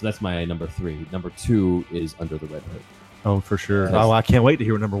 Yeah. So that's my number 3. Number 2 is Under the Red Hood. Oh, for sure. I can't wait to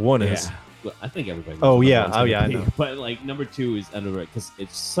hear what number 1 is. well, I think everybody. Oh, knows yeah. what Oh, one's yeah, gonna I be, know. But like number 2 is underrated because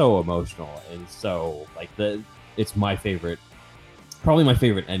it's so emotional and so like it's my favorite, probably my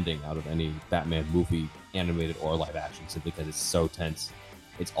favorite ending out of any Batman movie, animated or live action, simply because it's so tense.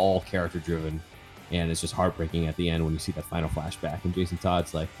 It's all character driven, and it's just heartbreaking at the end when you see that final flashback and Jason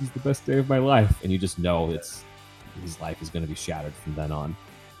Todd's like, "He's the best day of my life," and you just know his life is going to be shattered from then on.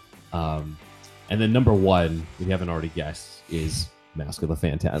 And then number 1, if you haven't already guessed, is Mask of the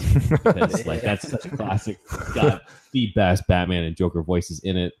Phantasm. Because, like, that's such a classic. It's got the best Batman and Joker voices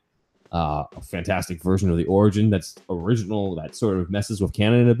in it. A fantastic version of the origin that's original, that sort of messes with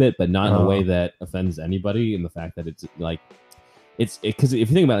canon a bit, but not in a way that offends anybody. In the fact that it's like, because if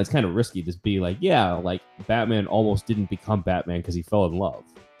you think about it, it's kind of risky to be like, yeah, like Batman almost didn't become Batman because he fell in love.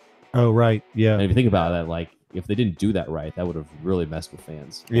 Oh, right. Yeah. And if you think about that, like, if they didn't do that right, that would have really messed with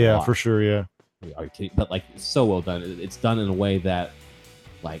fans. Yeah, for sure. Yeah. Are you kidding? But like, it's so well done. It's done in a way that,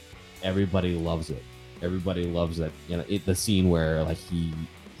 like, everybody loves it. Everybody loves it. You know, the scene where like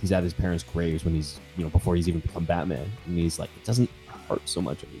he's at his parents' graves when he's, you know, before he's even become Batman, and he's like, it doesn't hurt so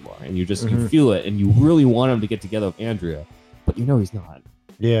much anymore, and you just you feel it, and you really want him to get together with Andrea, but you know he's not.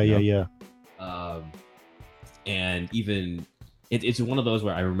 Yeah, you know? yeah. And even it's one of those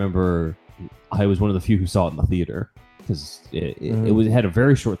where I remember I was one of the few who saw it in the theater because it had a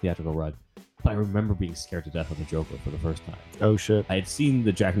very short theatrical run. But I remember being scared to death of the Joker for the first time. Oh, shit. I had seen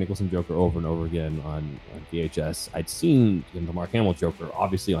the Jack Nicholson Joker over and over again on VHS. I'd seen the Mark Hamill Joker,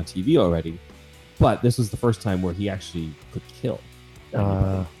 obviously, on TV already. But this was the first time where he actually could kill.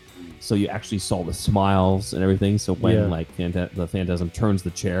 So you actually saw the smiles and everything. So when the Phantasm turns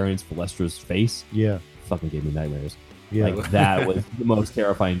the chair and it's Phalestra's face, fucking gave me nightmares. Yeah. Like, that was the most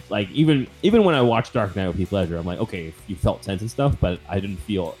terrifying. Like, even when I watched Dark Knight with Heath Ledger, I'm like, okay, you felt tense and stuff, but I didn't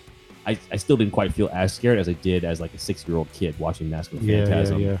feel... I still didn't quite feel as scared as I did as like a 6-year-old kid watching Mask of the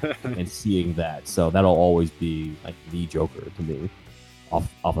Phantasm and seeing that. So that'll always be like the Joker to me off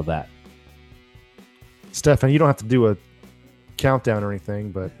of that. Stefan, you don't have to do a countdown or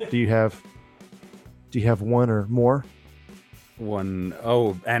anything, but do you have one or more?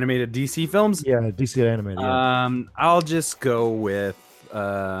 Animated DC films? Yeah, DC animated. Yeah. I'll just go with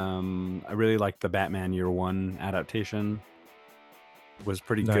I really like the Batman Year One adaptation. Was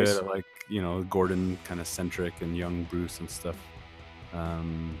pretty good. I like, you know, Gordon kind of centric and young Bruce and stuff.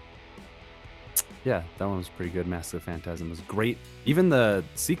 Yeah, that one was pretty good. Mask of the Phantasm was great. Even the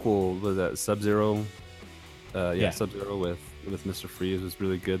sequel, the Sub-Zero, Sub-Zero with Mr. Freeze was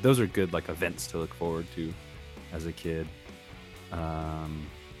really good. Those are good like events to look forward to as a kid.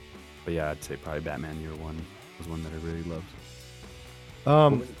 But yeah, I'd say probably Batman Year One was one that I really loved.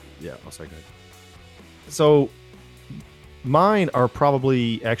 Yeah, I'll say go ahead. So mine are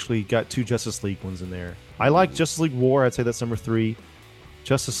probably actually got 2 Justice League ones in there. I like Justice League War. I'd say that's number 3.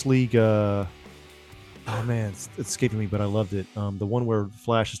 Justice League. Oh man, it's escaping me, but I loved it. The one where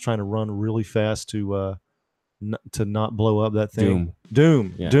Flash is trying to run really fast to not blow up that thing.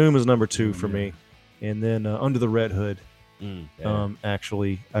 Doom. Yeah. Doom is number 2 for me, and then Under the Red Hood.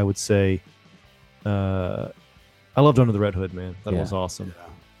 Actually, I would say I loved Under the Red Hood, man. That was awesome. Yeah.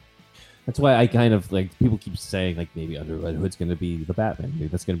 That's why I kind of like, people keep saying like maybe Under Red Hood's going to be the Batman. Maybe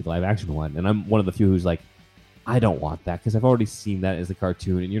that's going to be the live action one. And I'm one of the few who's like, I don't want that because I've already seen that as a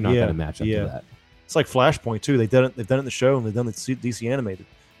cartoon, and you're not going to match up to that. It's like Flashpoint too. They've done it in the show, and they've done it DC animated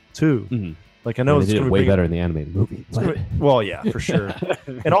too. Mm-hmm. Like I know they did it way better in the animated movie. Well, yeah, for sure.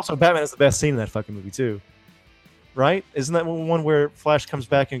 And also, Batman is the best scene in that fucking movie too. Right? Isn't that one where Flash comes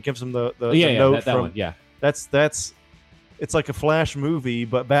back and gives him the note that one? Yeah, that's. It's like a Flash movie,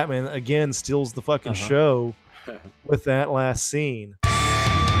 but Batman again steals the fucking show with that last scene.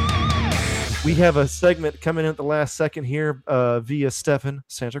 We have a segment coming in at the last second here via Stefan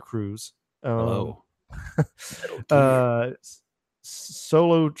Santa Cruz. Hello.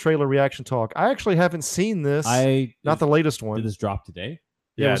 Solo trailer reaction talk. I actually haven't seen this. Not the latest one. Did this drop today?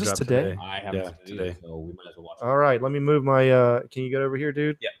 Yeah, was this today? I haven't seen today, so we might as well watch it. All right, let me move my. Can you get over here,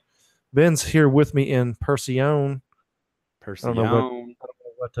 dude? Yeah. Ben's here with me in Persione. I don't know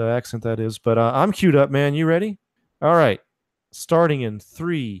what accent that is, but I'm queued up, man. You ready? All right. Starting in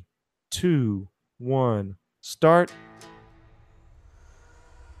 3, 2, 1. Start.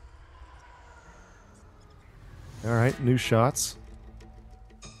 All right. New shots.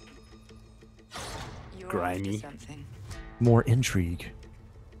 Grimy. More intrigue.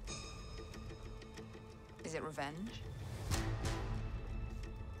 Is it revenge?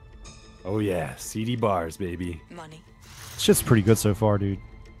 Oh yeah, CD bars, baby. Money. Shit's pretty good so far, dude.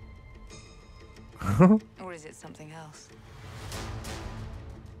 Or is it something else?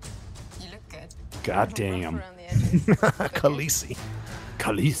 You look good. God damn. Khaleesi.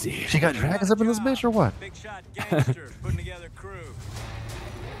 Khaleesi. She got dragons up in this bitch or what? Big shot gangster putting together crew.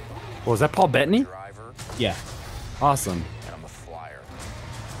 Was that Paul Bettany? Driver, Yeah. Awesome. and I'm a flyer.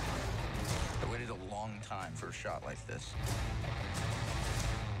 I waited a long time for a shot like this.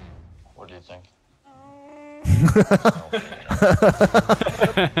 What do you think?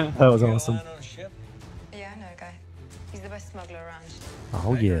 That was awesome. Lying on a ship? Yeah, I know a guy. He's the best smuggler around.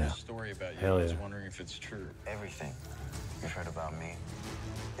 Oh I heard yeah. a story about you. Hell I was yeah. wondering if it's true. Everything you've heard about me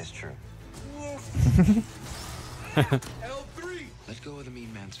is true. L3! Let go of the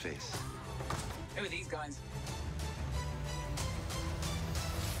mean man's face. Who are these guys?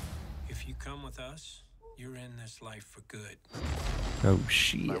 If you come with us, you're in this life for good. Oh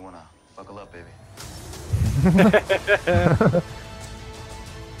shit. I wanna buckle up, baby.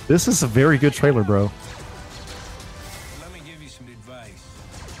 This is a very good trailer, bro. Let me give you some advice.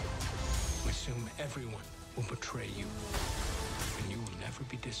 Assume everyone will betray you, and you will never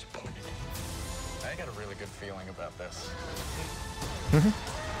be disappointed. I got a really good feeling about this.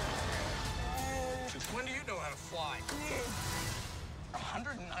 Since when do you know how to fly?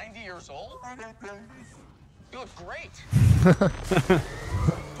 190 years old? You look great. Push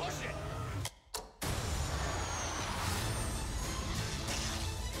it.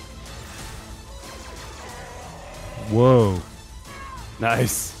 Whoa.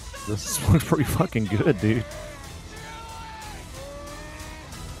 Nice. This looks pretty fucking good, dude.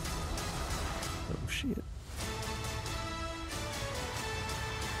 Oh shit.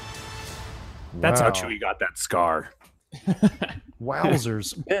 That's how Wow. Chewie got that scar.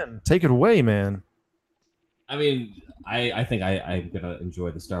 Wowzers. Ben, take it away, man. I mean, I think I'm gonna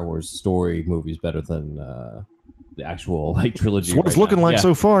enjoy the Star Wars story movies better than the actual like trilogy. That's what it's right looking now. like Yeah.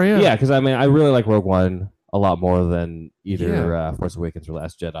 so far, yeah. Yeah, because I mean, I really like Rogue One a lot more than either Yeah. Force Awakens or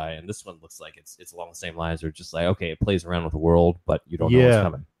Last Jedi, and this one looks like it's along the same lines. Or just like, okay, it plays around with the world, but you don't know what's Yeah.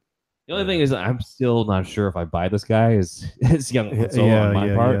 coming. The only thing is, I'm still not sure if I buy this guy as young Han Solo on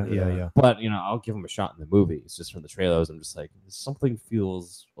my part. yeah. But I'll give him a shot in the movie. It's just from the trailers, I'm just like, something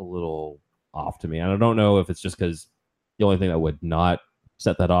feels a little off to me, and I don't know if it's just because the only thing that would not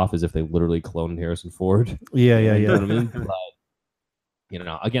set that off is if they literally cloned Harrison Ford. Yeah, You know what I mean? But,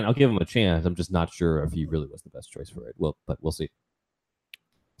 again, I'll give him a chance. I'm just not sure if he really was the best choice for it. But we'll see.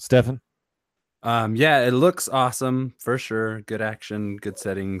 Stefan? Yeah, it looks awesome for sure. Good action, good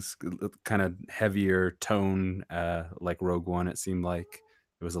settings, kind of heavier tone, like Rogue One. It seemed like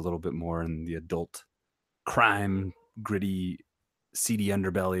it was a little bit more in the adult crime, gritty, seedy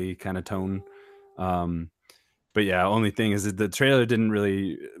underbelly kind of tone. But yeah, only thing is that the trailer didn't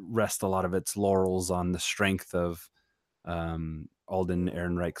really rest a lot of its laurels on the strength of Alden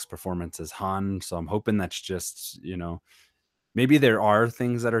Ehrenreich's performance as Han. So I'm hoping that's just, maybe there are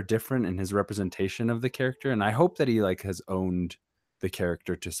things that are different in his representation of the character. And I hope that he has owned the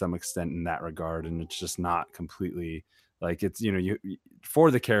character to some extent in that regard. And it's just not completely it's, you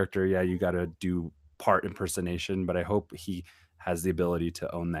for the character. Yeah, you got to do part impersonation, but I hope he has the ability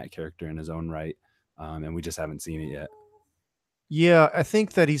to own that character in his own right. And we just haven't seen it yet. Yeah, I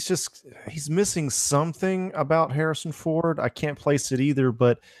think that he's missing something about Harrison Ford. I can't place it either,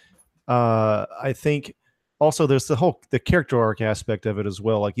 but I think also there's the character arc aspect of it as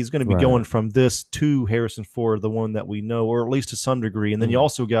well. Like he's going to be going from this to Harrison Ford, the one that we know, or at least to some degree. And then you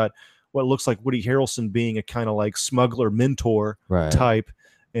also got what looks like Woody Harrelson being a kind of like smuggler mentor type,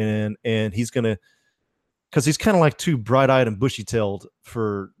 and he's going to, because he's kind of like too bright-eyed and bushy-tailed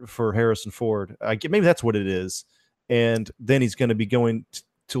for Harrison Ford. Maybe that's what it is. And then he's going to be going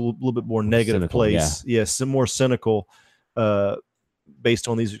to a little bit more negative cynical, place. Some more cynical based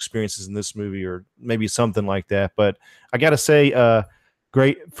on these experiences in this movie, or maybe something like that. But I got to say,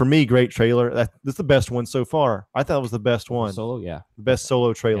 great trailer. This is the best one so far. I thought it was the best one. Solo, yeah. The best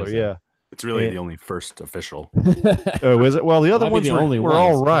solo trailer, yeah. It's really the only first official. Oh, is it? Well, the other ones were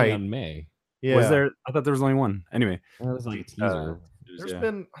all right. On May. Yeah. Was there? I thought there was only one. Anyway, That was like a teaser. There's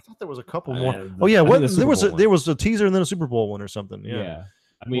been. I thought there was a couple I more. mean, Oh yeah, I think what the there was Super Bowl there was a teaser and then a Super Bowl one or something. Yeah.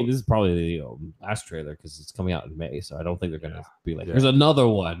 I mean, this is probably the last trailer because it's coming out in May, so I don't think they're gonna be like, "There's another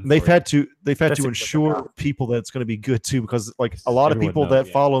one." They've had to That's ensure people that it's going to be good too, because like a lot of Everyone people knows,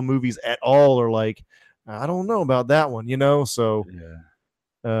 that follow movies at all are like, I don't know about that one, So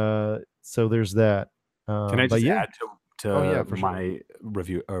so there's that. Can I just add to for my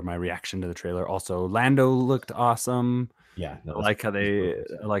review or my reaction to the trailer? Also, Lando looked awesome. Yeah, I like how they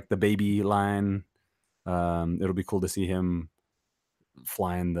like the baby line. It'll be cool to see him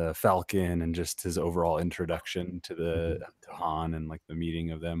flying the Falcon and just his overall introduction to Han and like the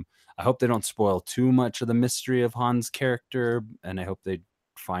meeting of them. I hope they don't spoil too much of the mystery of Han's character, and I hope they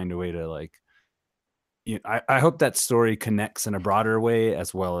find a way to I hope that story connects in a broader way,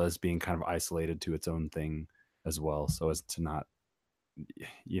 as well as being kind of isolated to its own thing as well, so as to not, I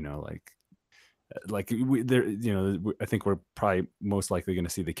think we're probably most likely going to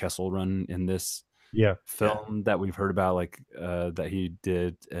see the Kessel Run in this film that we've heard about, that he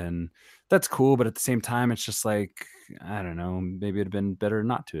did, and that's cool. But at the same time, it's just like, I don't know, maybe it'd have been better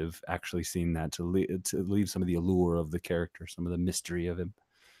not to have actually seen that, to leave some of the allure of the character, some of the mystery of him.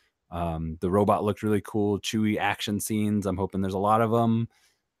 The robot looked really cool. Chewy action scenes, I'm hoping there's a lot of them.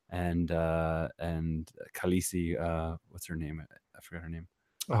 And Khaleesi, what's her name? I forgot her name.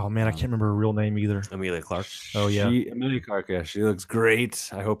 Oh man, I can't remember her real name either. Emilia Clarke. Oh yeah, Emilia Clarke. Yeah, she looks great.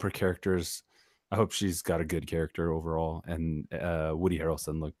 I hope she's got a good character overall. And Woody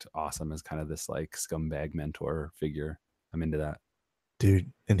Harrelson looked awesome as kind of this like scumbag mentor figure. I'm into that,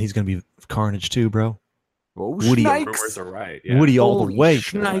 dude. And he's gonna be Carnage too, bro. Well, Woody, rumors are right. Yeah. Woody all the way.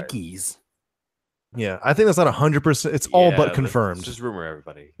 Nikes. Yeah, I think that's not 100%. It's all but confirmed. It's just rumor,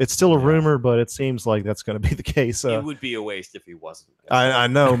 everybody. It's still a rumor, but it seems like that's going to be the case. It would be a waste if he wasn't. I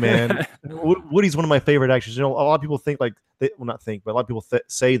know, man. Woody's one of my favorite actors. You know, a lot of people think not think, but a lot of people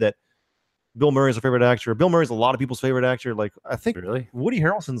say that Bill Murray's a favorite actor. Bill Murray's a lot of people's favorite actor. Like, I think really Woody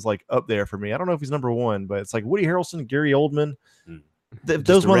Harrelson's like up there for me. I don't know if he's number one, but it's like Woody Harrelson, Gary Oldman. If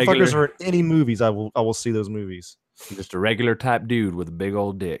those motherfuckers are in any movies, I will see those movies. Just a regular type dude with a big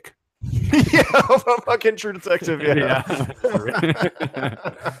old dick. Yeah, fucking True Detective. Yeah.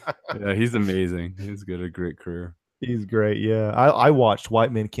 Yeah, he's amazing. He's got a great career. He's great. Yeah, I watched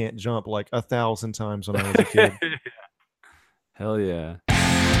White Men Can't Jump like 1,000 times when I was a kid. Hell yeah.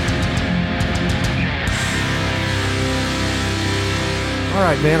 All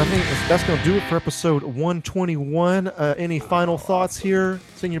right, man. I think that's going to do it for episode 121. Any final thoughts here,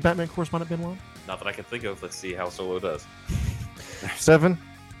 Senior Batman Correspondent Ben Long? Not that I can think of. Let's see how Solo does. 7.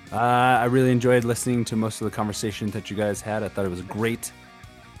 I really enjoyed listening to most of the conversation that you guys had. I thought it was a great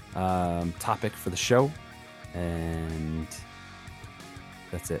topic for the show. And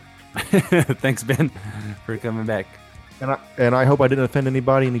that's it. Thanks, Ben, for coming back. And I hope I didn't offend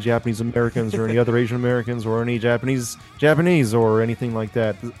anybody, any Japanese Americans or any other Asian Americans or any Japanese or anything like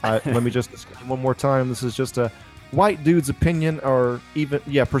that. Let me just explain one more time. This is just a white dude's opinion or even,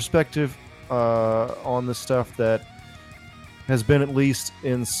 perspective on the stuff that has been at least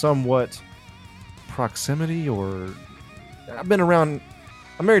in somewhat proximity, or I'm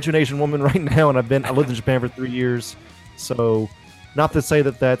married to an Asian woman right now, and I lived in Japan for 3 years. So not to say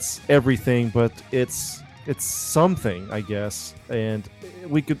that that's everything, but it's something, I guess. And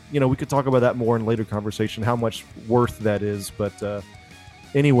we could talk about that more in later conversation, how much worth that is. But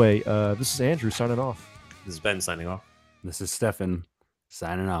anyway, this is Andrew signing off. This is Ben signing off. This is Stefan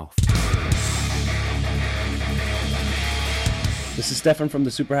signing off. This is Stefan from the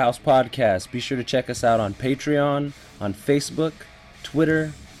Superhouse Podcast. Be sure to check us out on Patreon, on Facebook,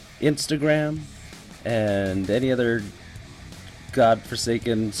 Twitter, Instagram, and any other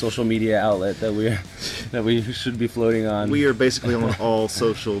godforsaken social media outlet that we should be floating on. We are basically on all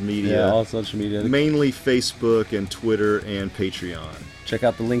social media. Yeah, all social media. Mainly Facebook and Twitter and Patreon. Check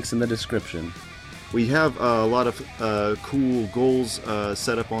out the links in the description. We have a lot of cool goals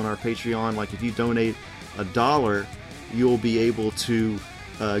set up on our Patreon. Like if you donate $1, you'll be able to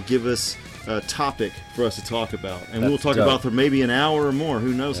give us a topic for us to talk about. And we'll talk about for maybe an hour or more.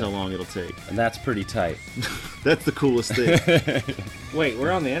 Who knows how long it'll take. And that's pretty tight. That's the coolest thing. Wait,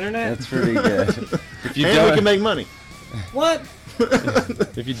 we're on the internet? That's pretty good. We can make money. What?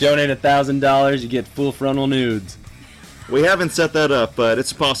 If you donate $1,000, you get full frontal nudes. We haven't set that up, but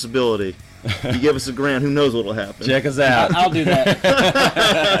it's a possibility. You give us $1,000, who knows what'll happen. Check us out. I'll do that.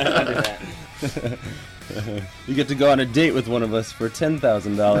 I'll do that. You get to go on a date with one of us for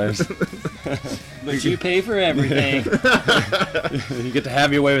 $10,000. But you pay for everything. You get to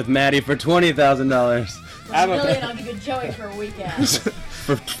have your way with Maddie for $20,000. I'll give you Joey for a weekend.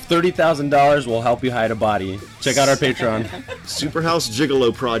 For $30,000, we'll help you hide a body. Check out our Patreon. Superhouse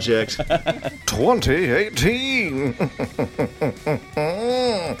Gigolo Project 2018.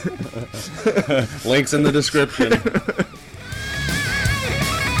 Links in the description.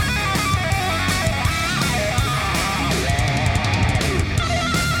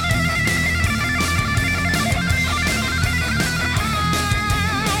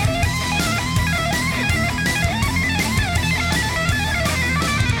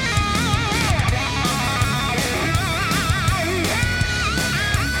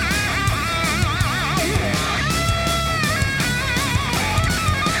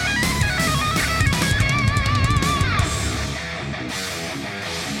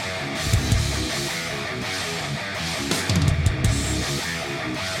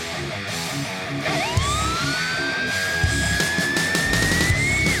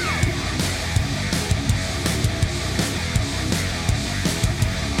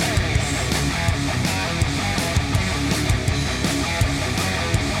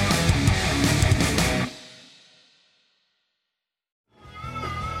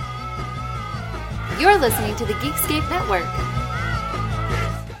 You're listening to the Geekscape Network.